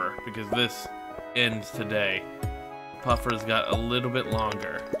puffer, because this ends today. Puffer's got a little bit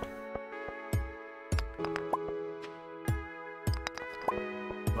longer.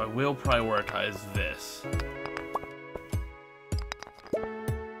 So I will prioritize this.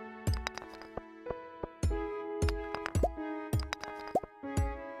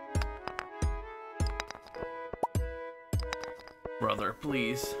 Brother,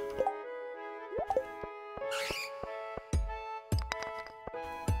 please.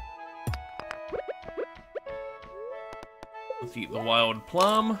 Let's eat the wild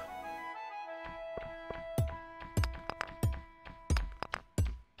plum.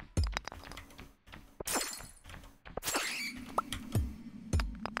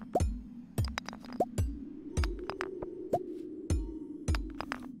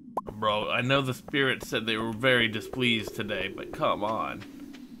 Bro, I know the spirits said they were very displeased today, but come on.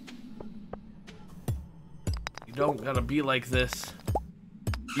 You don't gotta be like this.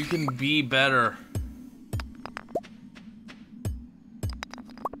 You can be better.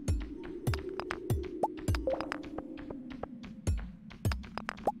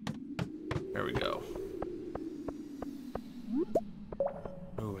 There we go.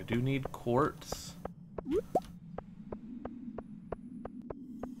 Oh, I do need quartz.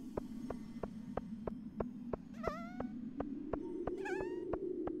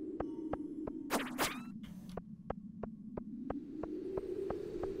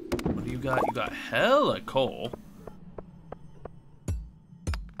 What do you got? You got hella coal.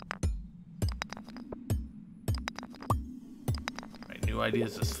 Alright, new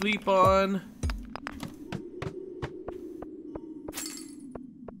ideas to sleep on.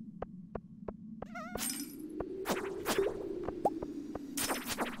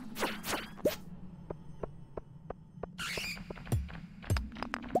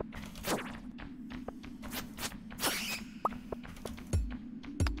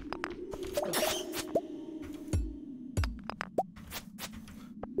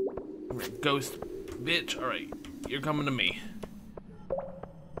 Ghost bitch. Alright, you're coming to me.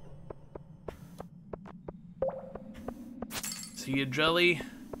 See a jelly?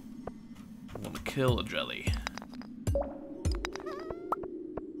 I'm gonna kill a jelly.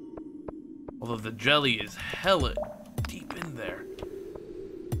 Although the jelly is hella deep in there.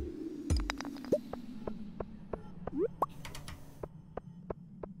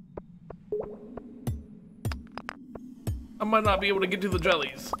 I might not be able to get to the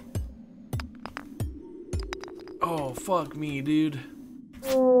jellies. Oh, fuck me, dude.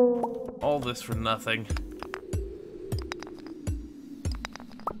 All this for nothing.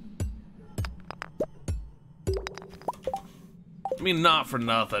 I mean, not for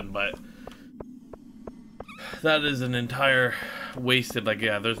nothing, but that is an entire wasted, like,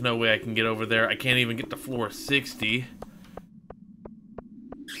 yeah, there's no way I can get over there. I can't even get to floor 60.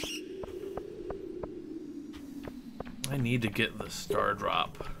 I need to get the star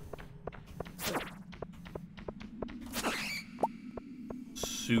drop.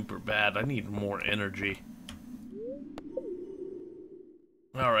 Super bad. I need more energy.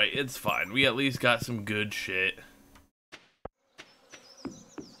 Alright, it's fine. We at least got some good shit.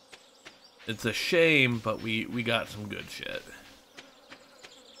 It's a shame, but we got some good shit.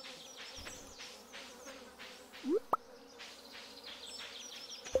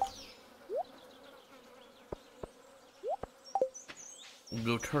 We'll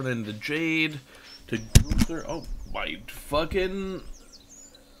go turn into Jade to Gunther. Oh, my fucking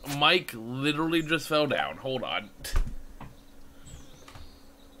mic literally just fell down. Hold on.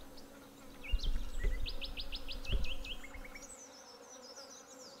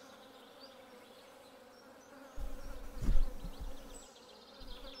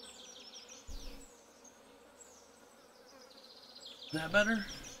 Is that better?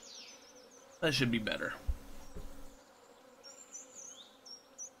 That should be better.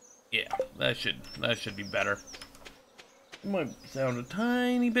 Yeah, that should be better. It might sound a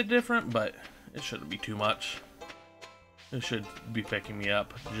tiny bit different, but it shouldn't be too much. It should be picking me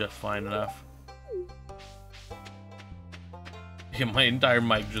up just fine enough. Yeah, my entire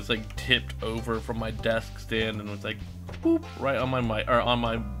mic just like tipped over from my desk stand and was like, boop, right on my mic, or on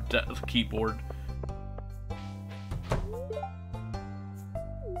my keyboard.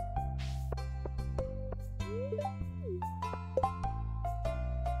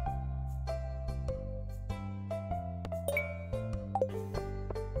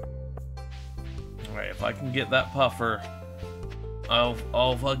 Alright, if I can get that puffer,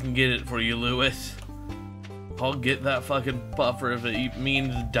 I'll fucking get it for you, Lewis. I'll get that fucking puffer if it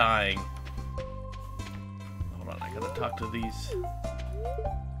means dying. Hold on, I gotta talk to these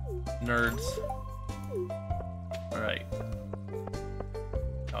nerds. Alright.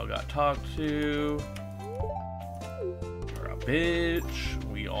 Y'all got talked to. You're a bitch.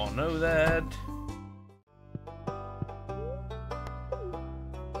 We all know that.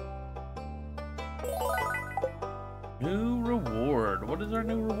 New reward. What is our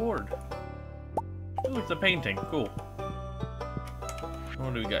new reward? Oh, it's a painting. Cool.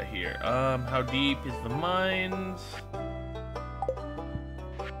 What do we got here? How deep is the mines?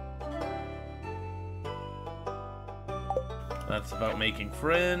 That's about making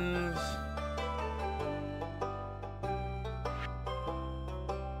friends.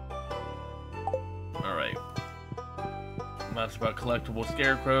 Alright. That's about collectible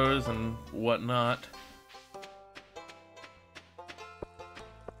scarecrows and whatnot.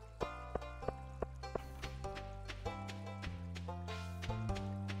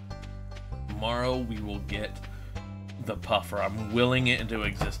 Tomorrow we will get the puffer. I'm willing it into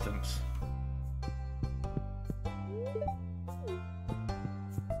existence.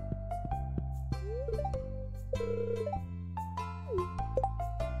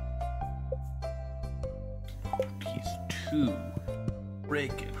 He's 2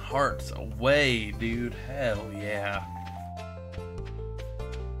 breaking hearts away, dude. Hell yeah.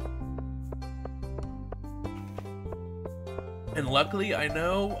 And luckily, I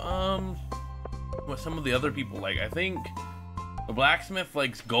know, what some of the other people like. I think the blacksmith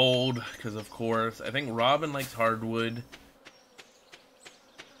likes gold, because of course. I think Robin likes hardwood.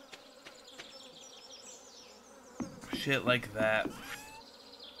 Shit like that.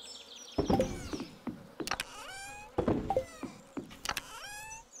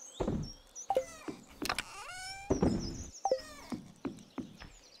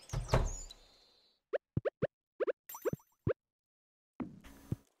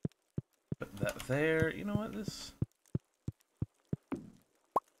 Put that there. You know what, this... I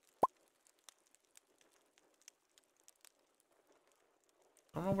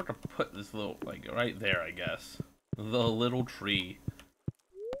don't know where to put this little, like, right there, I guess. The little tree.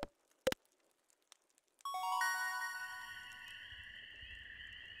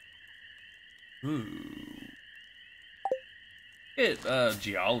 Ooh.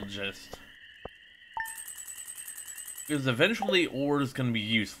 Geologist. Because eventually ore is going to be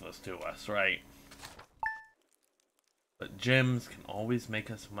useless to us, right? But gems can always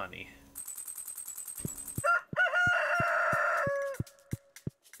make us money.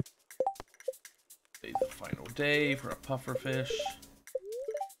 Today's the final day for a pufferfish.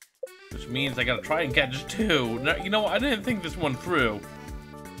 Which means I gotta try and catch 2. No, you know what? I didn't think this one through.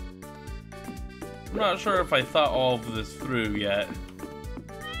 I'm not sure if I thought all of this through yet.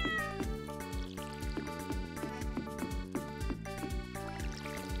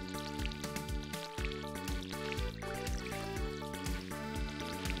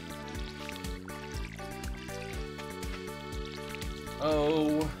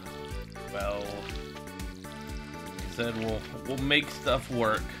 Oh, well, like I said, we'll make stuff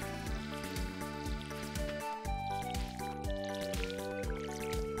work.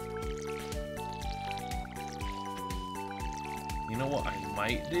 You know what I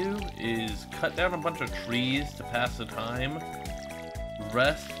might do is cut down a bunch of trees to pass the time,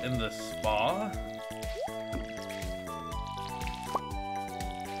 rest in the spa.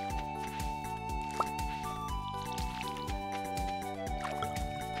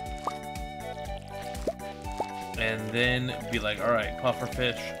 And then be like, alright,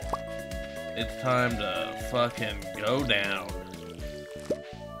 pufferfish, it's time to fucking go down.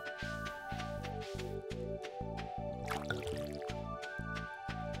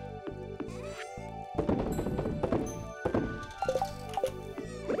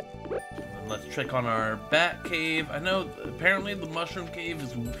 And let's check on our bat cave. I know apparently the mushroom cave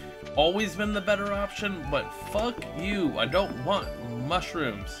has always been the better option, but fuck you, I don't want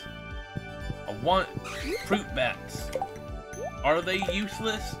mushrooms. I want fruit bats. Are they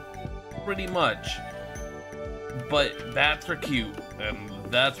useless? Pretty much. But bats are cute, and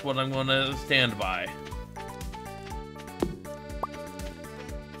that's what I'm gonna stand by.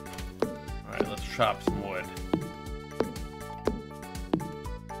 Alright, let's chop some wood.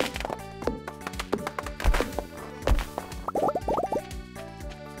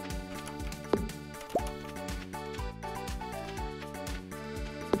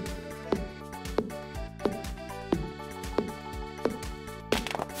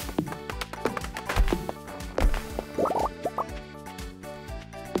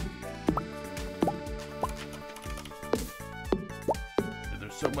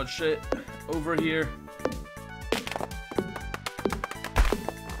 so much shit over here.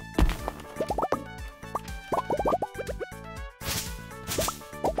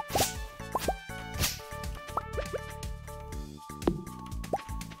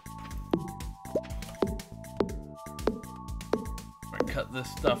 Cut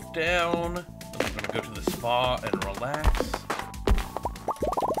this stuff down. I'm gonna go to the spa and relax.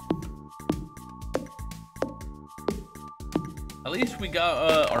 At least we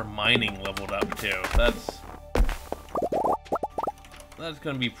got our mining leveled up too. That's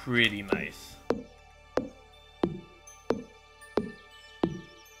gonna be pretty nice.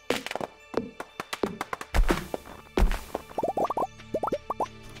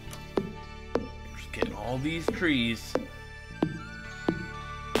 Just getting all these trees.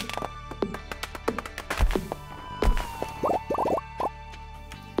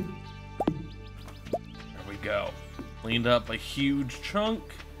 Cleaned up a huge chunk.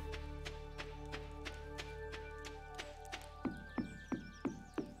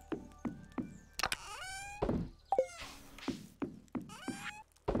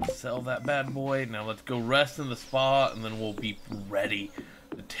 Sell that bad boy. Now let's go rest in the spa and then we'll be ready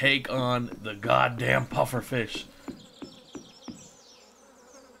to take on the goddamn pufferfish.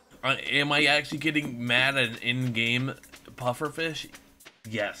 Am I actually getting mad at an in-game pufferfish?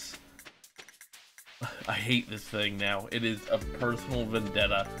 Yes. I hate this thing now. It is a personal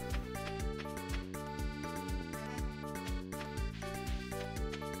vendetta.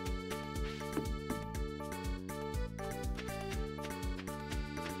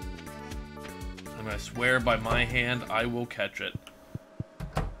 And I swear by my hand, I will catch it.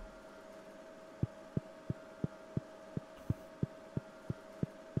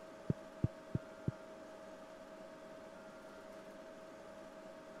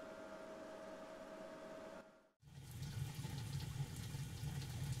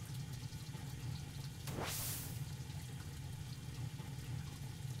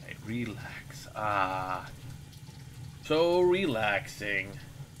 Relax. Ah. So relaxing.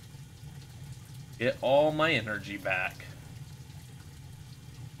 Get all my energy back.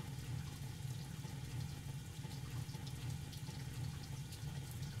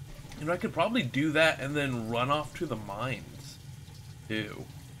 You know, I could probably do that and then run off to the mines, too.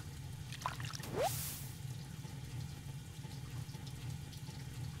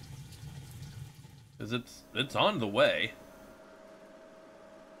 Because it's on the way.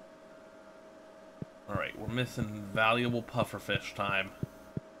 Alright, we're missing valuable pufferfish time.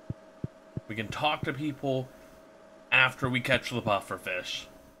 We can talk to people after we catch the pufferfish.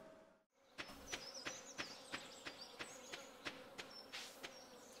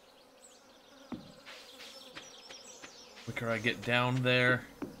 The quicker I get down there,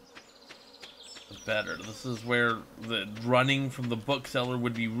 the better. This is where the running from the bookseller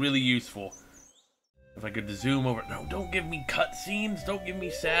would be really useful. If I could zoom over. No, don't give me cutscenes. Don't give me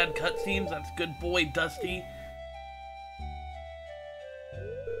sad cutscenes. That's good boy, Dusty.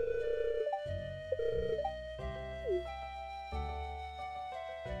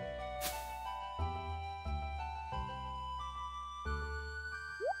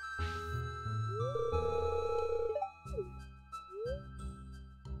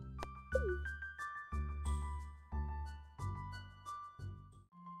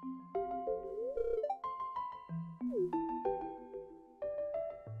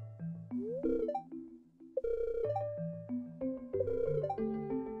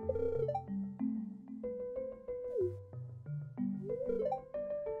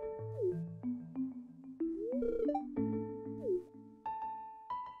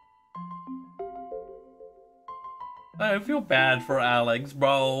 I feel bad for Alex,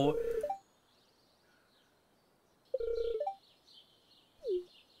 bro.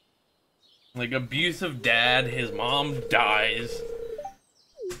 Like, abusive dad, his mom dies.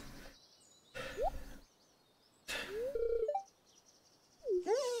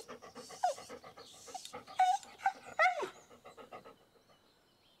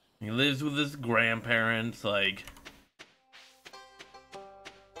 He lives with his grandparents, like...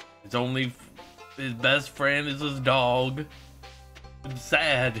 His best friend is his dog. It's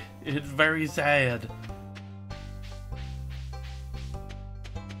sad. It's very sad.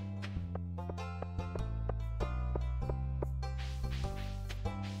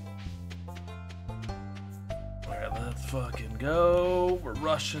 Alright, let's fucking go. We're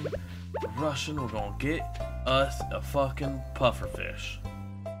rushing. We're rushing. We're gonna get us a fucking pufferfish.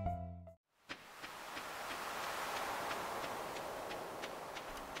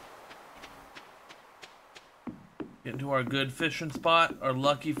 Get into our good fishing spot, our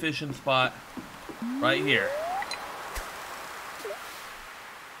lucky fishing spot, right here.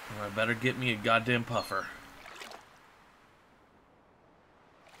 I better get me a goddamn puffer.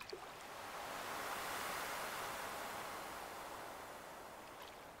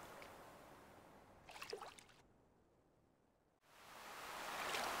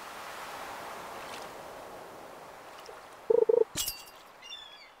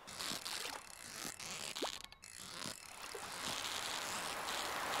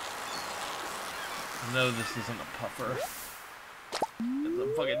 No, this isn't a puffer. It's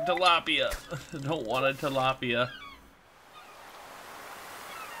a fucking tilapia. I don't want a tilapia.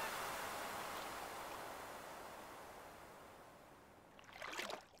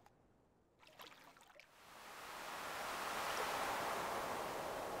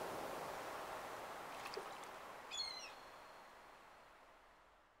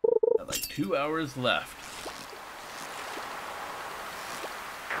 Got like 2 hours left.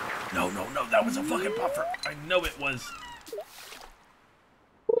 No, no, no, that was a fucking puffer. I know it was.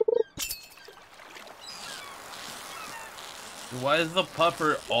 Why is the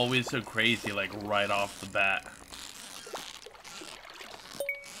puffer always so crazy, like, right off the bat?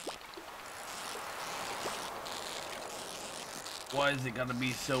 Why is it gotta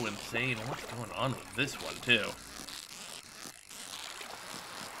be so insane? What's going on with this one, too?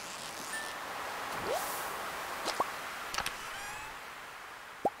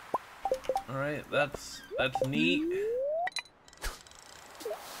 Alright, that's neat.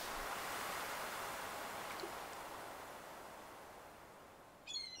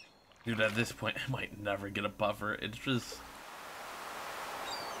 Dude, at this point, I might never get a buffer. It's just...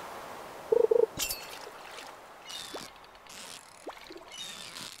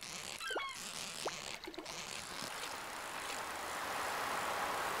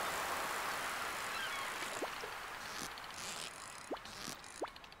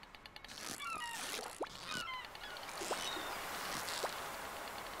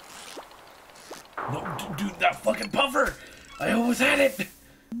 No, dude, that fucking puffer! I almost had it!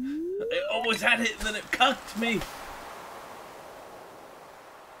 I almost had it, and then it cucked me!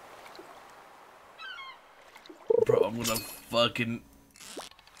 Bro, I'm gonna fucking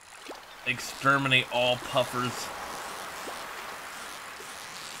exterminate all puffers.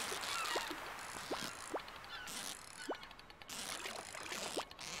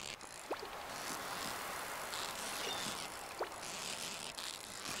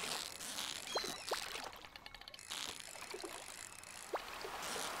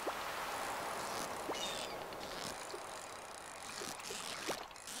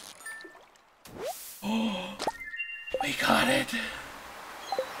 We got it!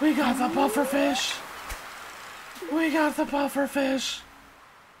 We got the puffer fish! We got the puffer fish!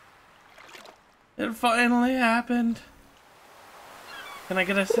 It finally happened! Can I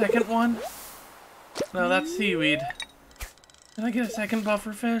get a second one? No, that's seaweed. Can I get a second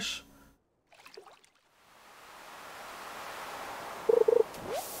puffer fish?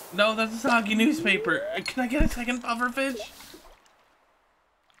 No, that's a soggy newspaper. Can I get a second puffer fish?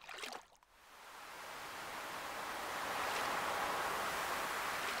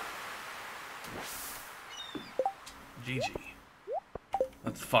 GG.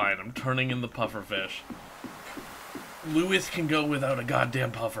 That's fine, I'm turning in the pufferfish. Lewis can go without a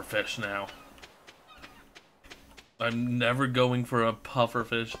goddamn pufferfish now. I'm never going for a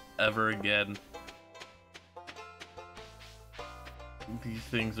pufferfish ever again. These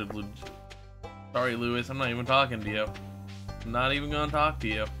things are legit. Sorry, Lewis, I'm not even talking to you. I'm not even gonna talk to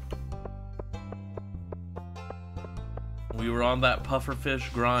you. We were on that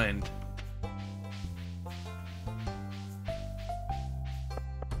pufferfish grind.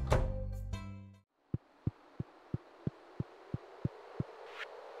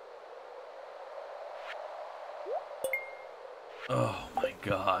 Oh my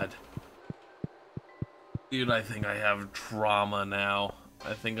god. Dude, I think I have trauma now.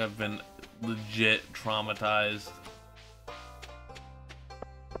 I think I've been legit traumatized.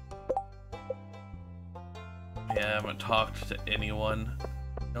 Yeah, I haven't talked to anyone.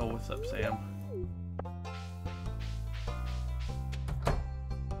 Oh, what's up, Sam?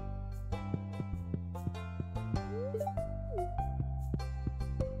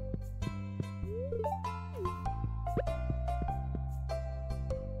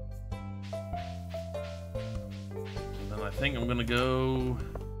 I think I'm gonna go to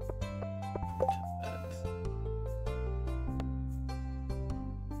that.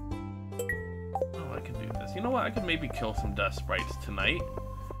 Oh, I can do this. You know what? I could maybe kill some dust sprites tonight.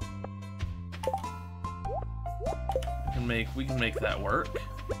 We can make that work.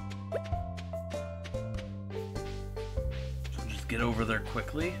 So just get over there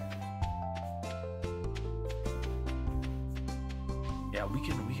quickly. Yeah, we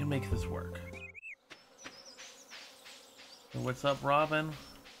can make this work. What's up, Robin?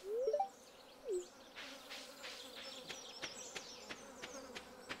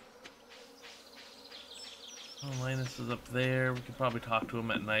 Oh, Linus is up there. We could probably talk to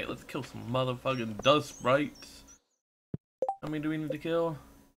him at night. Let's kill some motherfucking dust sprites. How many do we need to kill?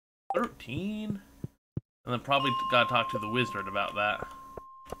 13? And then probably gotta talk to the wizard about that.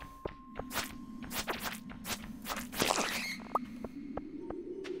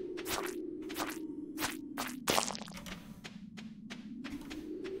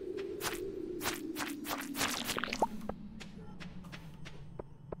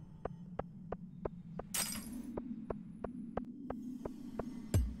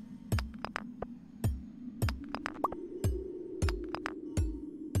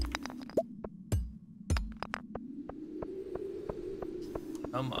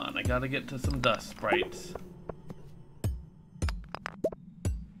 Come on, I gotta get to some dust sprites.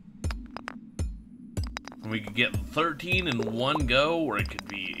 We could get 13 in one go, or it could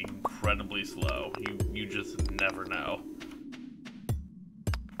be incredibly slow. You just never know.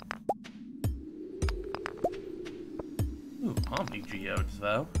 Ooh, Omni Geodes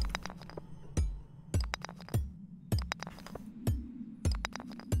though.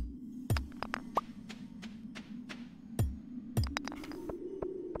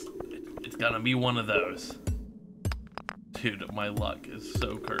 It's gonna be one of those. Dude, my luck is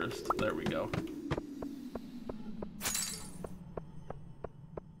so cursed. There we go.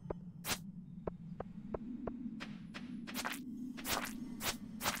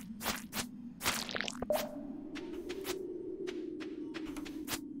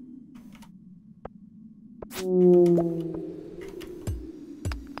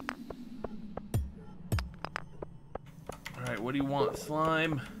 Alright, what do you want,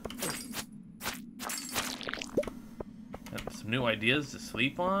 slime? Got some new ideas to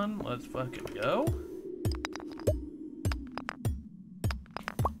sleep on? Let's fucking go.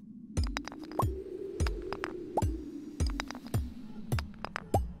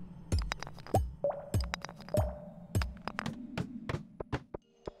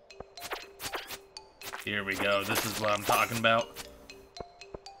 Here we go. This is what I'm talking about.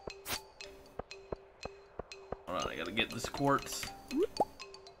 Hold on, I gotta get this quartz.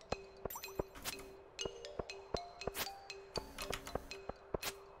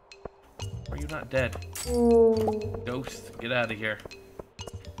 Are you not dead? Ghost, get out of here.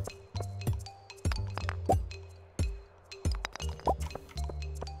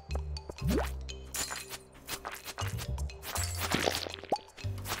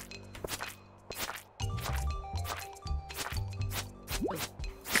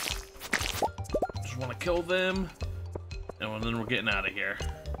 Just want to kill them, and then we're getting out of here.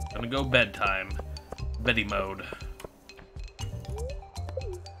 Gonna go bedtime. Betty mode.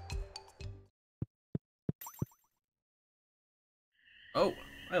 Oh,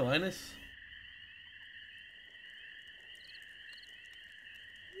 hi Linus.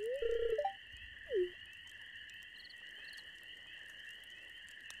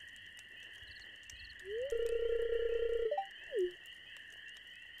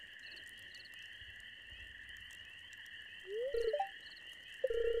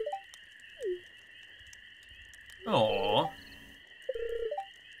 Aww.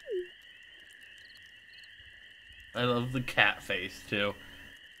 I love the cat face too.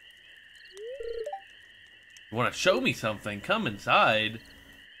 You want to show me something? Come inside.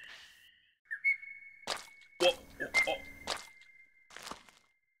 Whoa,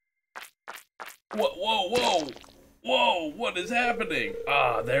 whoa, whoa, whoa, whoa! What is happening?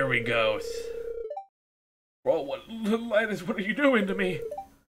 Ah, there we go. Bro, what, Linus? What are you doing to me?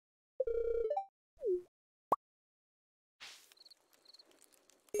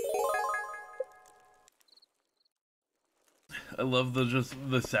 I love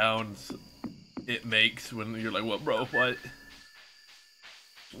the sounds it makes when you're like, what, bro, what?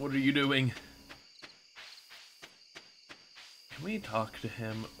 What are you doing? Can we talk to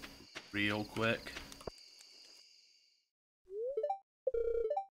him real quick?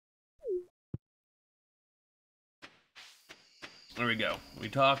 There we go. We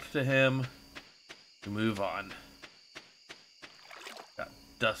talked to him. We move on. Got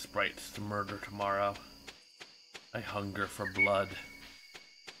dust sprites to murder tomorrow. I hunger for blood.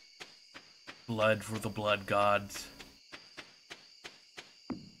 Blood for the blood gods.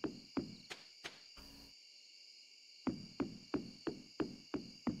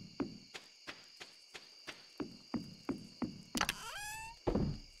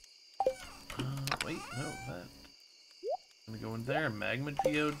 Wait, no, that's gonna go in there. Magma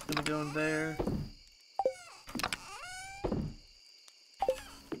geode's gonna go in there.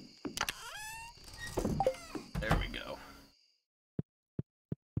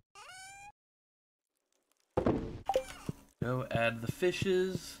 had the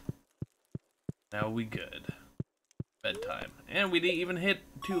fishes. Now we good. Bedtime. And we didn't even hit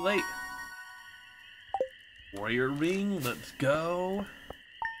too late. Warrior ring, let's go.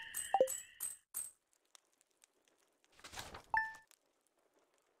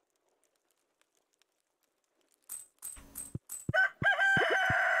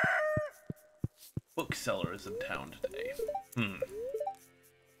 Bookseller is in town today.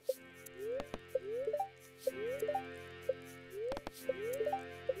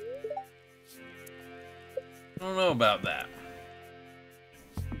 I don't know about that.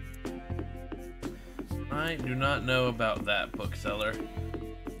 I do not know about that, bookseller.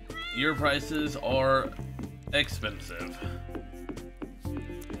 Your prices are expensive.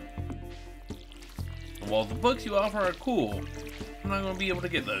 While the books you offer are cool, I'm not going to be able to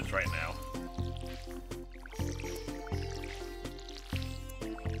get those right now.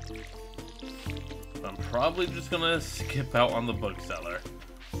 I'm probably just going to skip out on the bookseller.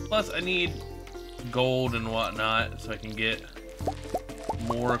 Plus, I need gold and whatnot so I can get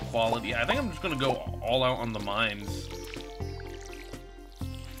more quality. I think I'm just gonna go all out on the mines.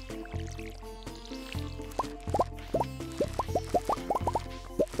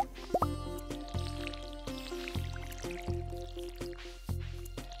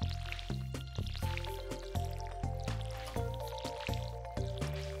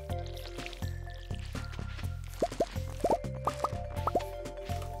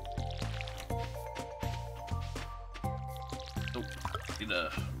 Need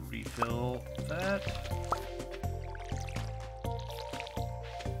to refill that.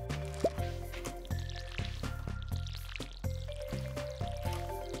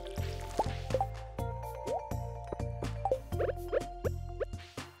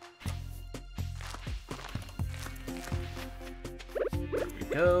 There we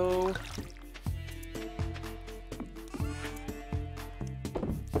go.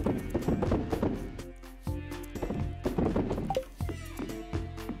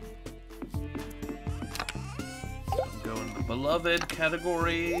 Beloved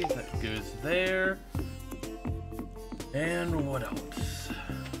category, that goes there. And what else?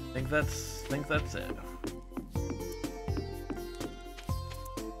 I think that's it.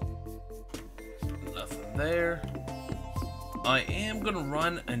 Nothing there. I am gonna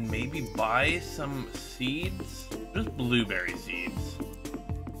run and maybe buy some seeds. Just blueberry seeds.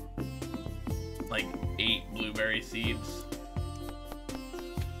 Like 8 blueberry seeds.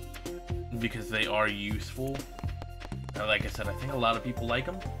 Because they are useful. Like I said, I think a lot of people like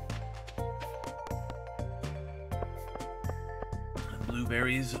them. And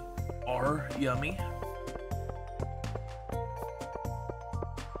blueberries are yummy.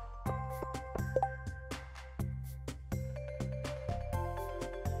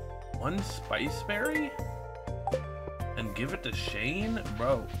 One spice berry? And give it to Shane?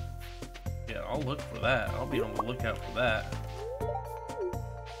 Bro. Yeah, I'll look for that. I'll be on the lookout for that.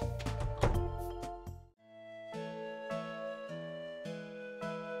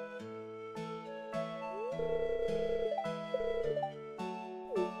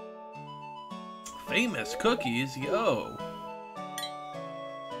 Famous cookies, yo.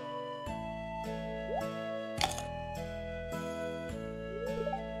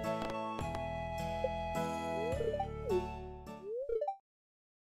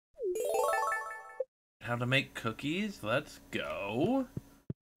 How to make cookies? Let's go.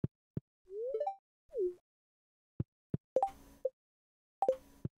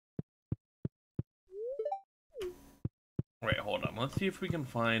 Wait, hold on. Let's see if we can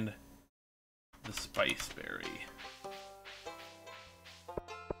find the spice berry.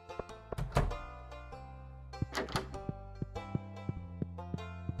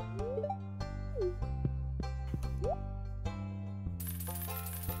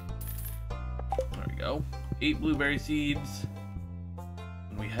 There we go. 8 blueberry seeds.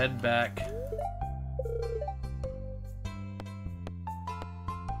 And we head back.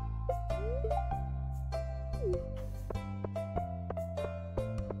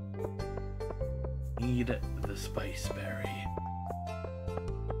 Need the spice berry.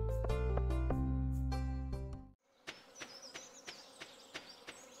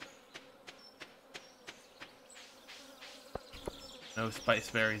 No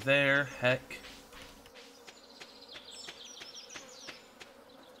spice berries there, heck.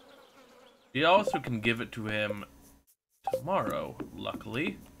 We also can give it to him tomorrow,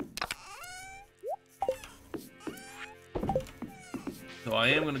 luckily. So I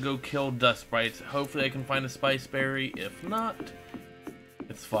am gonna go kill dust sprites. Hopefully I can find a spice berry. If not,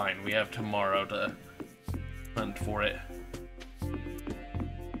 it's fine. We have tomorrow to hunt for it.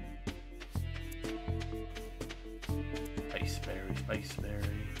 Spice berry. Iceberry.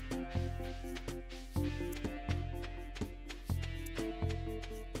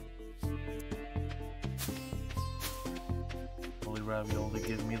 Holy ravioli,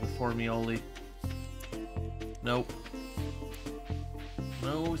 give me the formioli. Nope.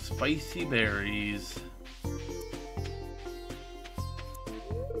 No spicy berries.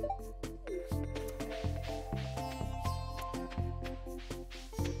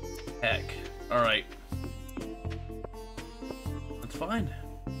 Heck. Alright. That's fine.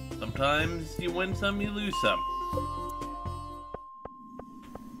 Sometimes you win some, you lose some.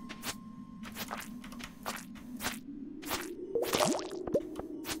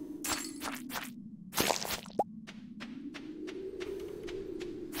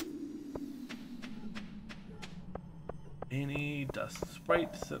 Any dust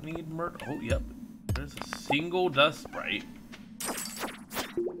sprites that need murder? Oh, yep. There's a single dust sprite.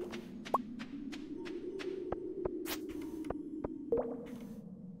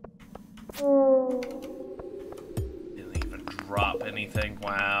 Didn't even drop anything.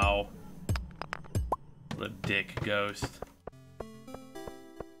 Wow. What a dick ghost.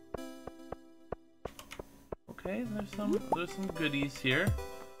 Okay, there's some goodies here.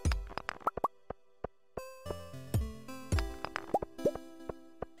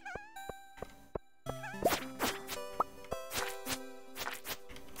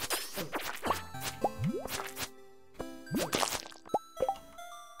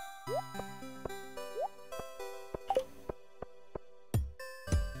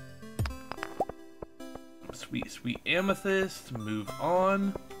 Sweet amethyst. Move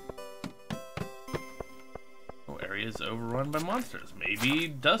on. Oh, area's overrun by monsters. Maybe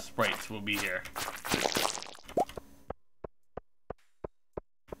dust sprites will be here.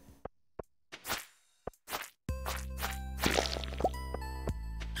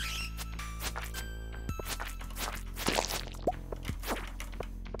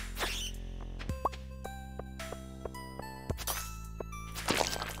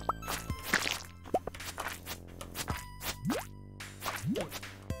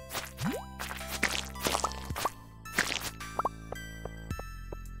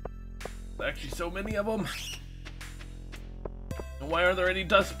 Actually, so many of them. And why are there any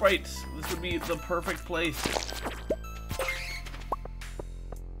dust sprites? This would be the perfect place.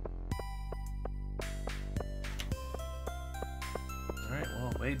 Alright,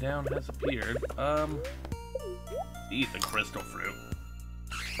 well, way down has appeared. Eat the crystal fruit.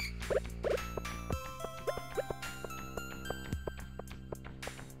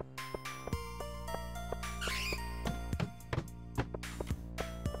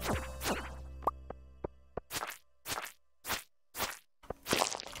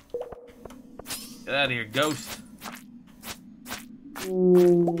 Get out of here, ghost.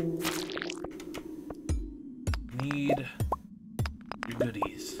 Need your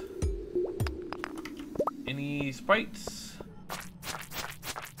goodies. Any sprites?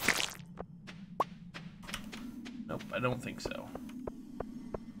 Nope, I don't think so.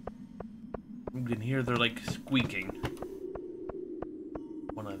 You can hear they're like squeaking.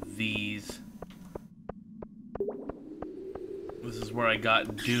 One of these. This is where I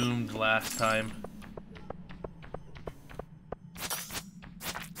got doomed last time.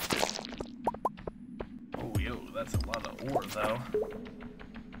 That's a lot of ore, though.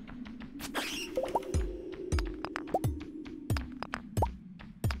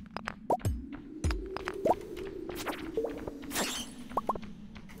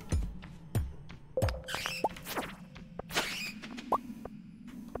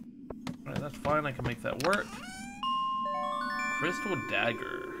 Alright, that's fine. I can make that work. Crystal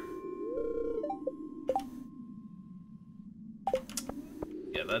dagger.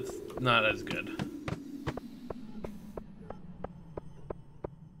 Yeah, that's not as good.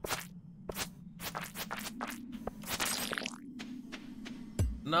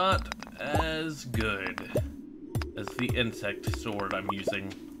 Not as good as the insect sword I'm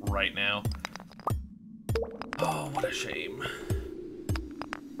using right now. Oh, what a shame.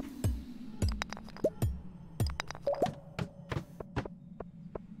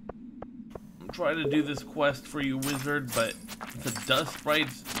 I'm trying to do this quest for you, wizard, but the dust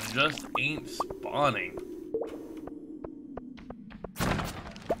sprites just ain't spawning. Oh,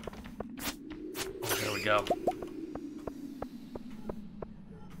 there we go.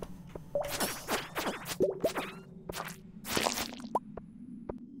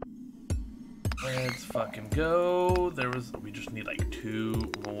 Let's fucking go. We just need like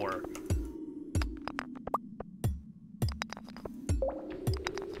 2 more.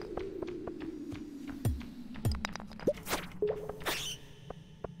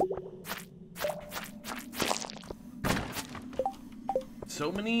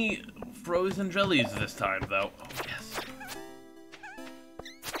 So many frozen jellies this time, though. Oh, yes.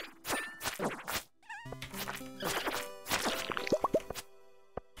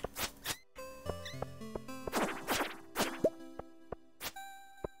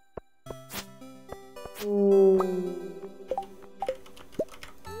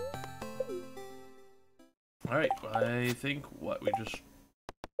 Alright, I think, what, we just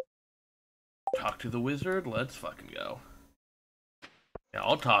talk to the wizard? Let's fucking go. Yeah,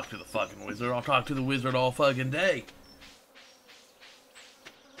 I'll talk to the fucking wizard. I'll talk to the wizard all fucking day.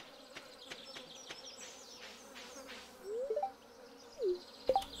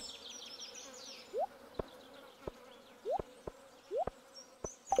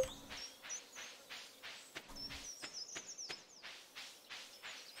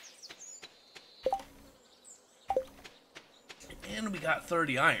 And we got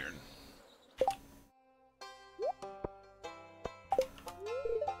 30 iron.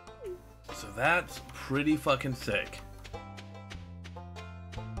 So that's pretty fucking sick.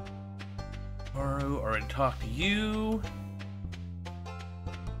 Tomorrow, already talked to you.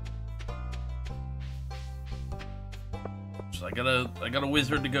 So I got a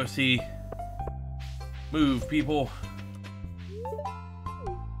wizard to go see. Move, people.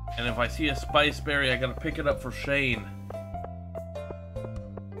 And if I see a spice berry, I gotta pick it up for Shane.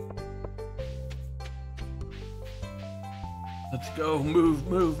 Let's go, move,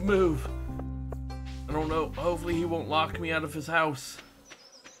 move, move. I don't know, hopefully he won't lock me out of his house.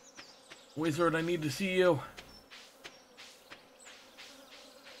 Wizard, I need to see you.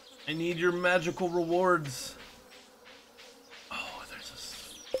 I need your magical rewards. Oh, there's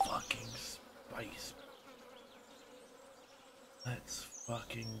a fucking spice. Let's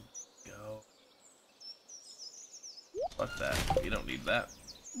fucking go. Fuck that, we don't need that.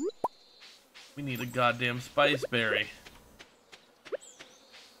 We need a goddamn spice berry.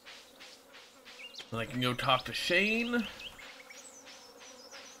 And I can go talk to Shane.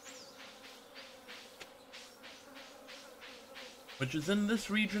 Which is in this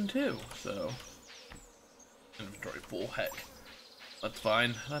region too, so. Inventory full, heck. That's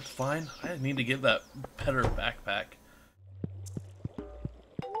fine, that's fine. I need to get that better backpack.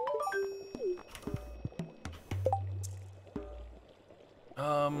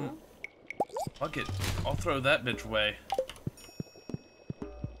 Fuck it. I'll throw that bitch away.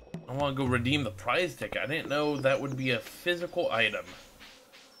 I want to go redeem the prize ticket. I didn't know that would be a physical item.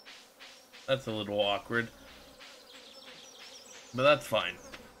 That's a little awkward. But that's fine.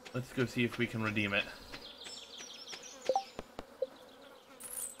 Let's go see if we can redeem it.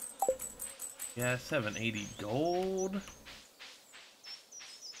 Yeah, 780 gold.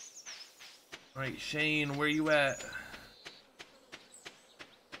 Alright, Shane, where you at?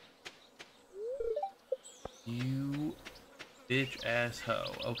 You bitch ass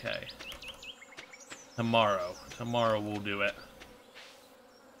hoe. Okay. Tomorrow. Tomorrow we'll do it.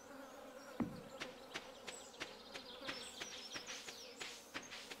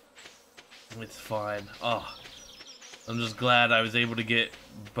 It's fine. Oh. I'm just glad I was able to get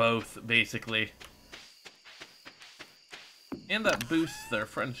both, basically. And that boosts their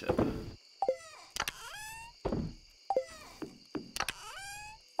friendship.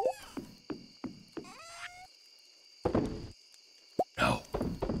 No.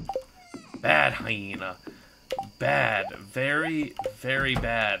 Bad hyena. Bad. Very, very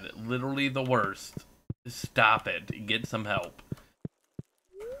bad. Literally the worst. Stop it. Get some help.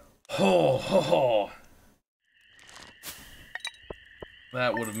 Ho ho ho.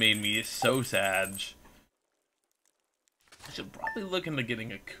 That would have made me so sad. I should probably look into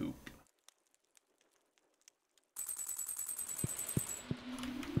getting a coop.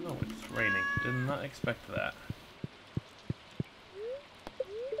 Oh, it's raining. Did not expect that.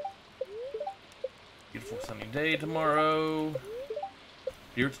 Beautiful sunny day tomorrow.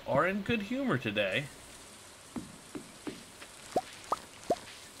 Spirits are in good humor today.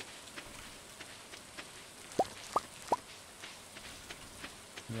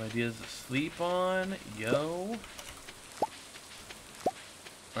 New ideas to sleep on, yo.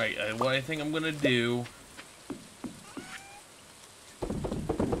 Alright, what I think I'm gonna do.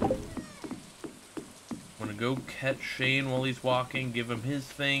 I'm gonna go catch Shane while he's walking, give him his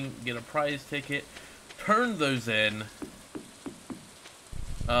thing, get a prize ticket, turn those in.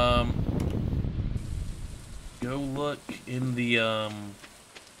 Go look in the,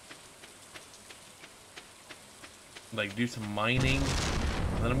 like do some mining.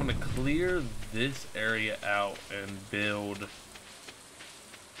 And then I'm gonna clear this area out and build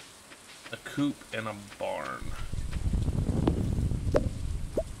a coop and a barn.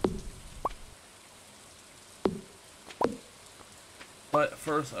 But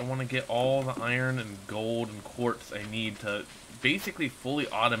first, I want to get all the iron and gold and quartz I need to basically fully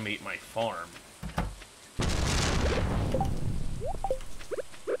automate my farm.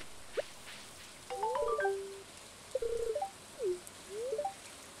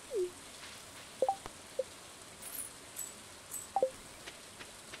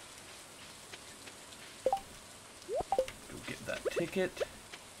 Go get that ticket.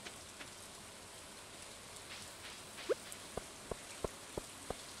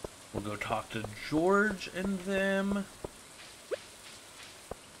 We'll go talk to George and them.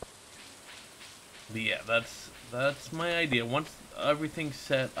 But yeah, that's my idea. Once everything's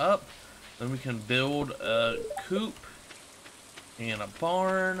set up, then we can build a coop and a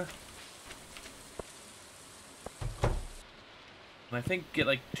barn. And I think get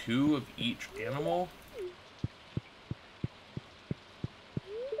like 2 of each animal.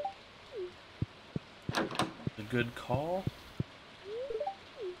 A good call.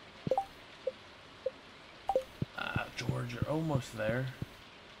 George, you're almost there.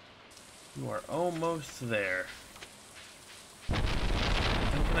 You are almost there. When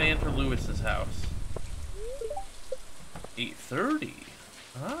can I enter Lewis's house? 8:30.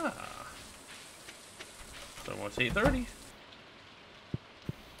 Ah. It's almost 8:30.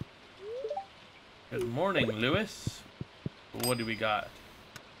 Good morning, Lewis. What do we got?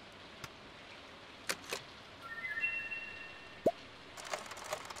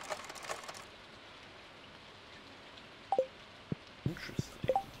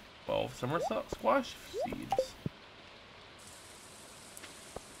 Interesting. 12 summer squash seeds.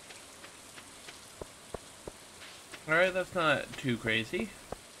 Alright, that's not too crazy.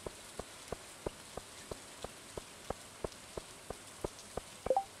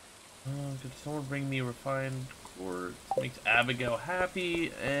 Could someone bring me refined quartz? Makes Abigail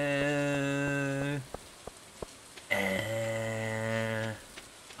happy.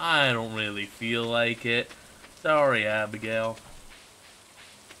 I don't really feel like it. Sorry, Abigail.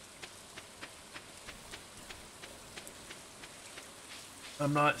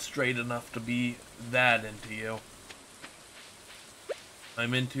 I'm not straight enough to be that into you.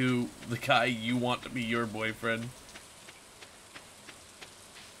 I'm into the guy you want to be your boyfriend.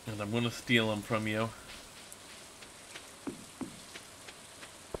 And I'm gonna steal him from you.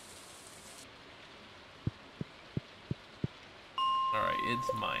 Alright, it's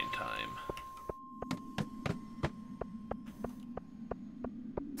mine time.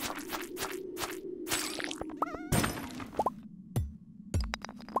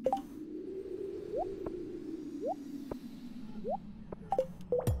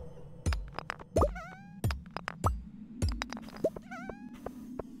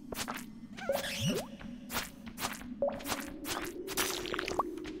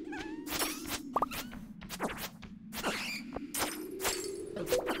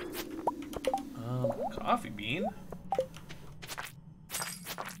 Coffee bean?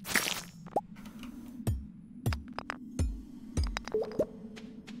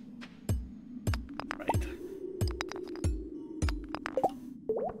 Right.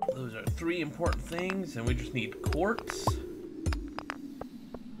 Those are 3 important things, and we just need quartz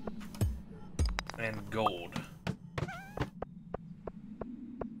and gold.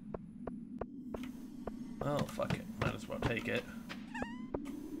 Oh, fuck it. Might as well take it.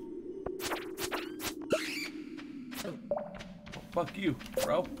 Fuck you,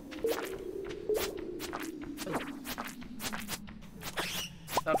 bro.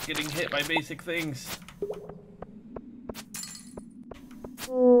 Stop getting hit by basic things.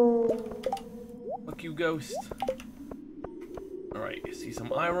 Fuck you, ghost. Alright, see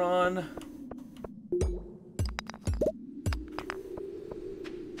some iron.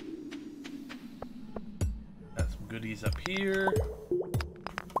 Got some goodies up here.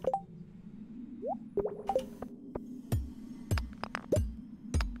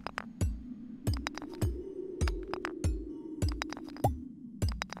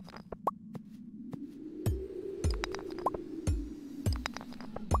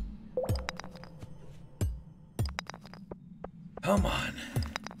 Come on.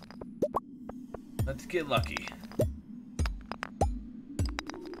 Let's get lucky.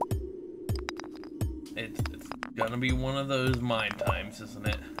 It's gonna be one of those mine times, isn't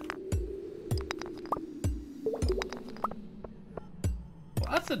it?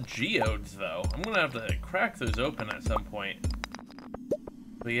 Lots of geodes, though. I'm gonna have to crack those open at some point.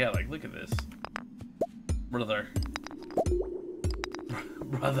 But yeah, like, look at this. Brother.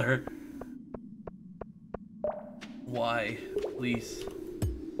 Brother. Why? Please.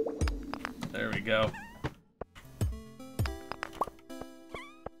 There we go.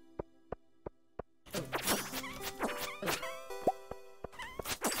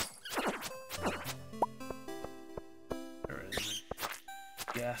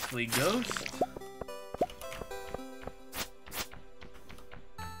 ghastly ghost.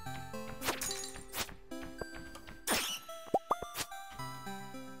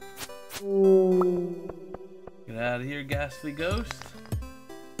 Get out of here, ghastly ghost.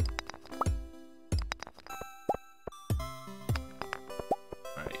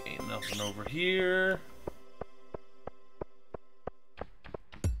 Alright, ain't nothing over here.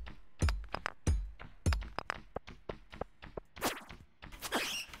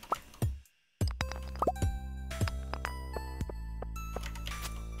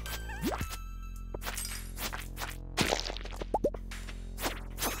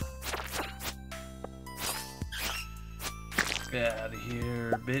 Get out of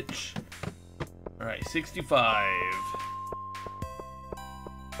here, bitch. Alright, 65.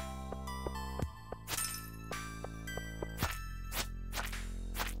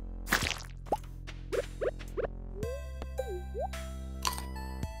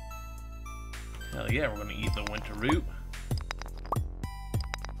 Hell yeah, we're gonna eat the winter root.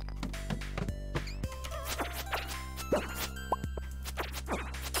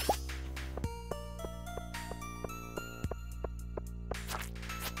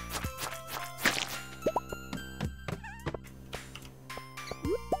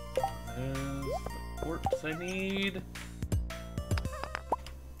 I need.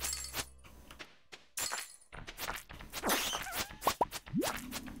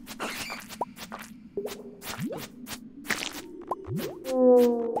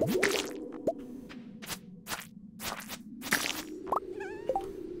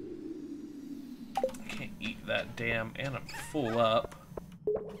 Can't eat that damn, and I'm full up.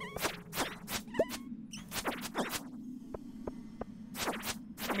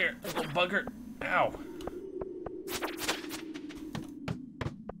 Come here, little bugger. Ow.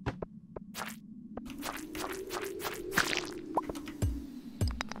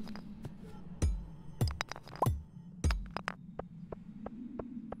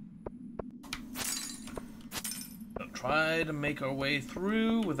 Try to make our way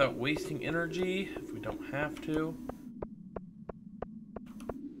through without wasting energy if we don't have to.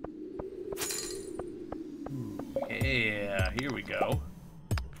 Ooh, yeah, here we go.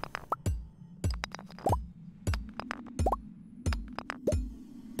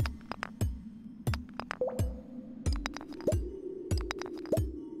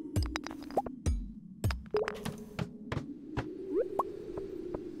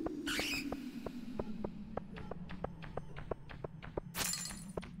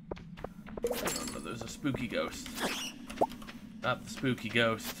 There's a spooky ghost. Not the spooky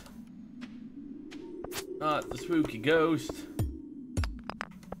ghost. Not the spooky ghost.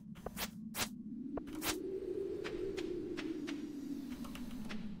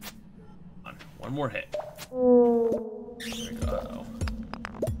 One more hit. There we go.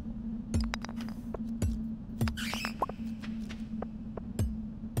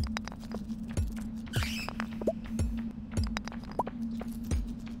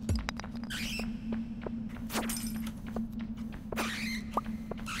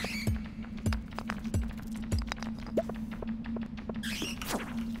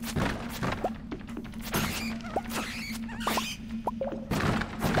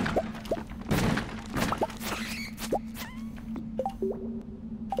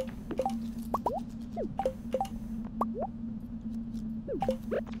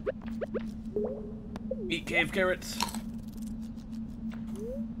 Eat cave carrots.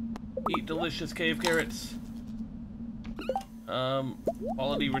 Eat delicious cave carrots.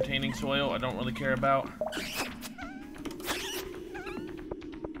 Quality retaining soil, I don't really care about.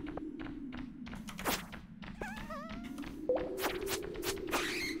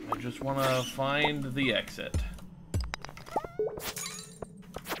 I just want to find the exit.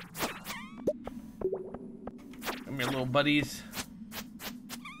 Come here, little buddies.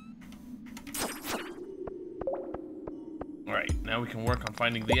 Alright, now we can work on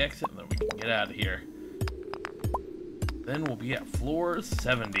finding the exit and then we can get out of here. Then we'll be at floor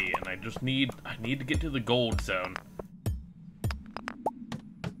 70 and I need to get to the gold zone.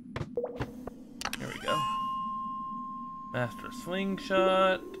 Here we go. Master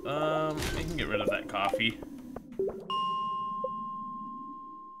slingshot. We can get rid of that coffee.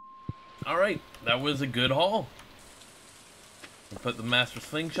 Alright, that was a good haul. We'll put the master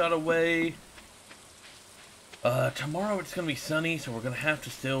slingshot away. Tomorrow it's gonna be sunny, so we're gonna have to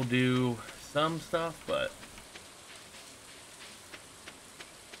still do some stuff, but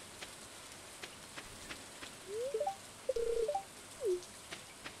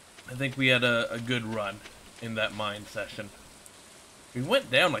I think we had a good run in that mine session. We went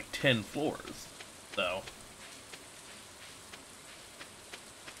down like 10 floors, though.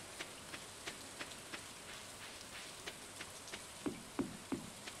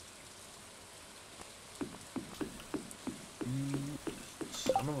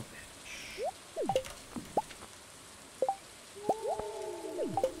 of a bitch.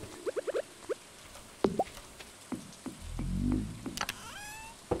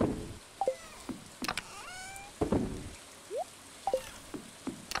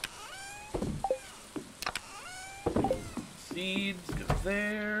 Seeds go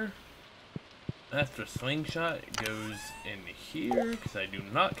there. After slingshot, it goes in here, because I do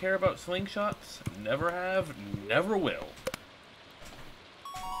not care about slingshots. Never have, never will.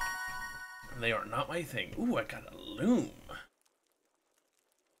 They are not my thing. Ooh, I got a loom.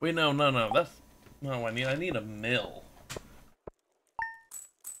 Wait, no, that's... No, I need a mill.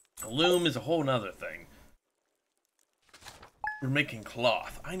 A loom is a whole nother thing. We're making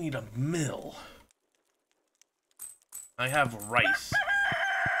cloth. I need a mill. I have rice.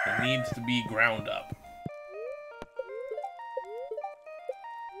 It needs to be ground up.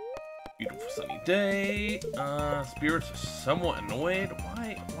 Beautiful sunny day. Spirits are somewhat annoyed.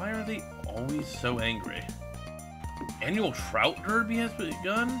 Why are they always so angry? Annual trout derby has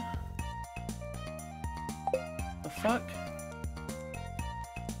begun? The fuck?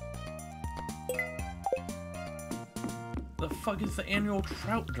 The fuck is the annual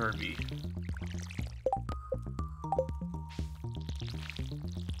trout derby?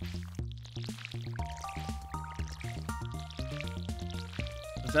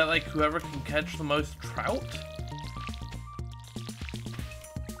 Is that like whoever can catch the most trout?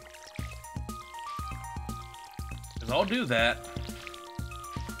 Because I'll do that.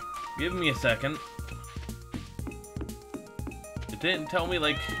 Give me a second. It didn't tell me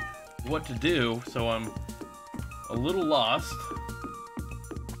like what to do, so I'm a little lost.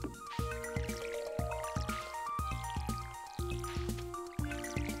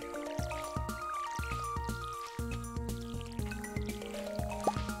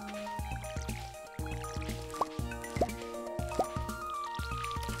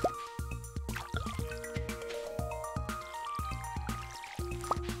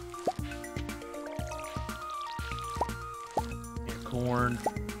 Corn.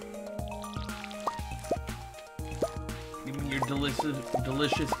 Give me your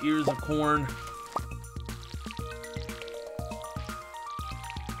delicious ears of corn.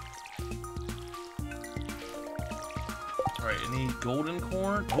 Alright, any golden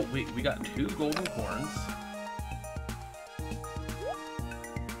corn? Oh wait, we got 2 golden corns.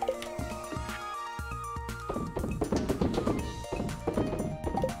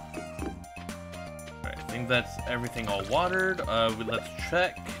 That's everything all watered. Let's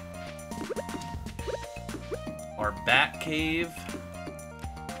check our bat cave.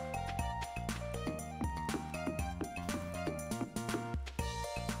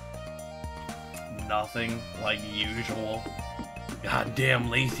 Nothing like usual. Goddamn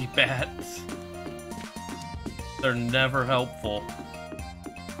lazy bats. They're never helpful.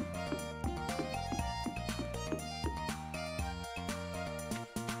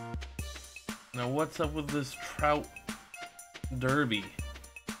 Now what's up with this trout derby?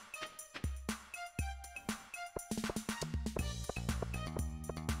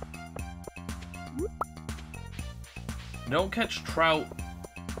 Don't catch trout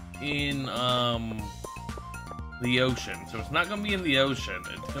in the ocean. So it's not gonna be in the ocean.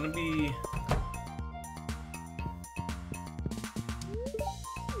 It's gonna be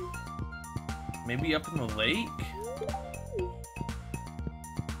maybe up in the lake?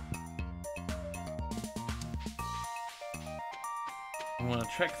 I want to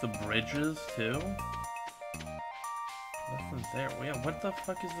check the bridges too. Nothing's there. Wait, what the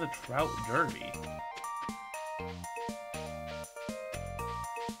fuck is the trout derby?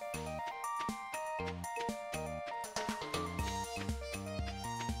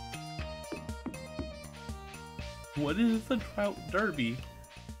 What is the trout derby?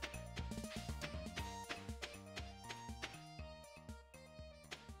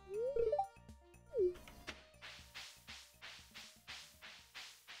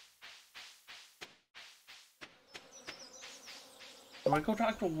 Do I go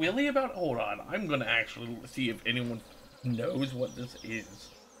talk to Willie about it? Hold on, I'm gonna actually see if anyone knows what this is.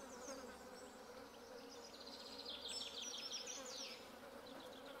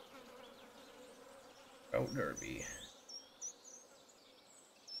 Trout derby.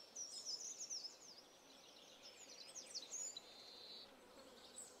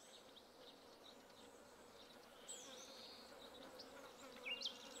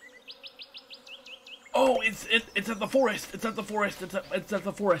 Oh, it's at the forest. It's at the forest. It's at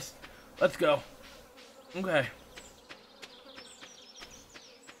the forest. Let's go. Okay.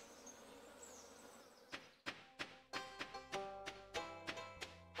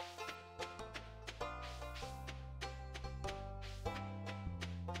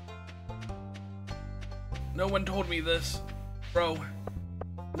 No one told me this. Bro,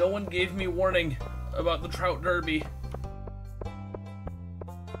 no one gave me warning about the trout derby.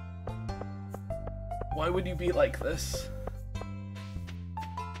 Why would you be like this?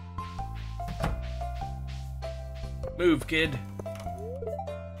 Move, kid.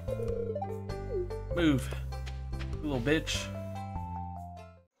 Move, you little bitch.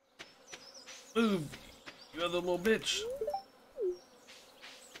 Move, you other little bitch.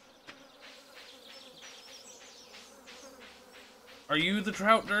 Are you the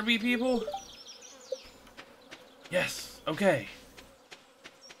trout derby people? Yes, okay.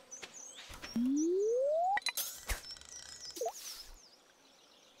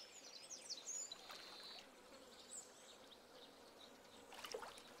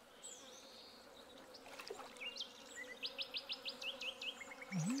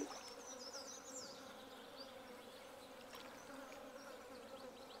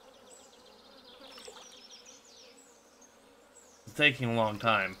 It's taking a long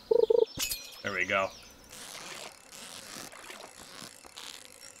time. There we go.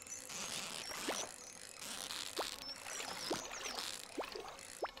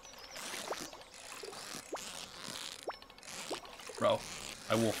 Bro,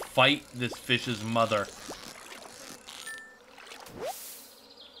 I will fight this fish's mother.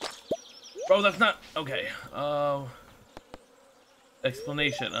 Bro, that's not okay.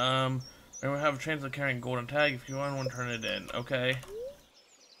 Explanation. We have a chance of carrying a golden tag. If you want one, turn it in. Okay.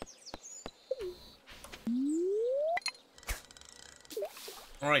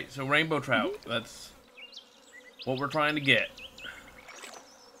 Alright, so rainbow trout. That's what we're trying to get.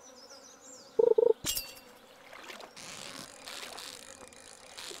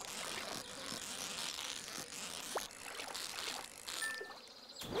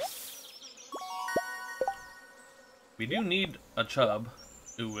 We do need a chub.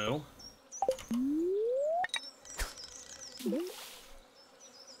 Ooh.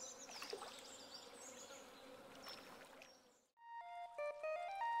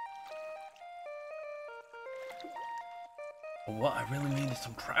 What I really need is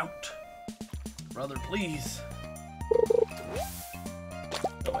some trout. Brother, please.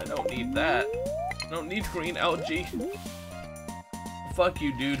 No, I don't need that. I don't need green algae. Fuck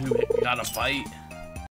you, dude, who got a bite.